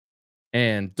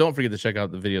 And don't forget to check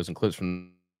out the videos and clips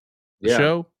from the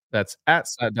show. That's at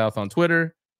SatDouth on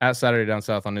Twitter, at Saturday Down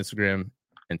South on Instagram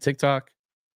and TikTok,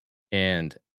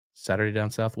 and Saturday Down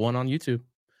South 1 on YouTube.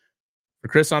 For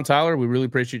Chris on Tyler, we really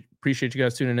appreciate you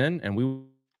guys tuning in, and we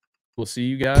will see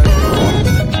you guys.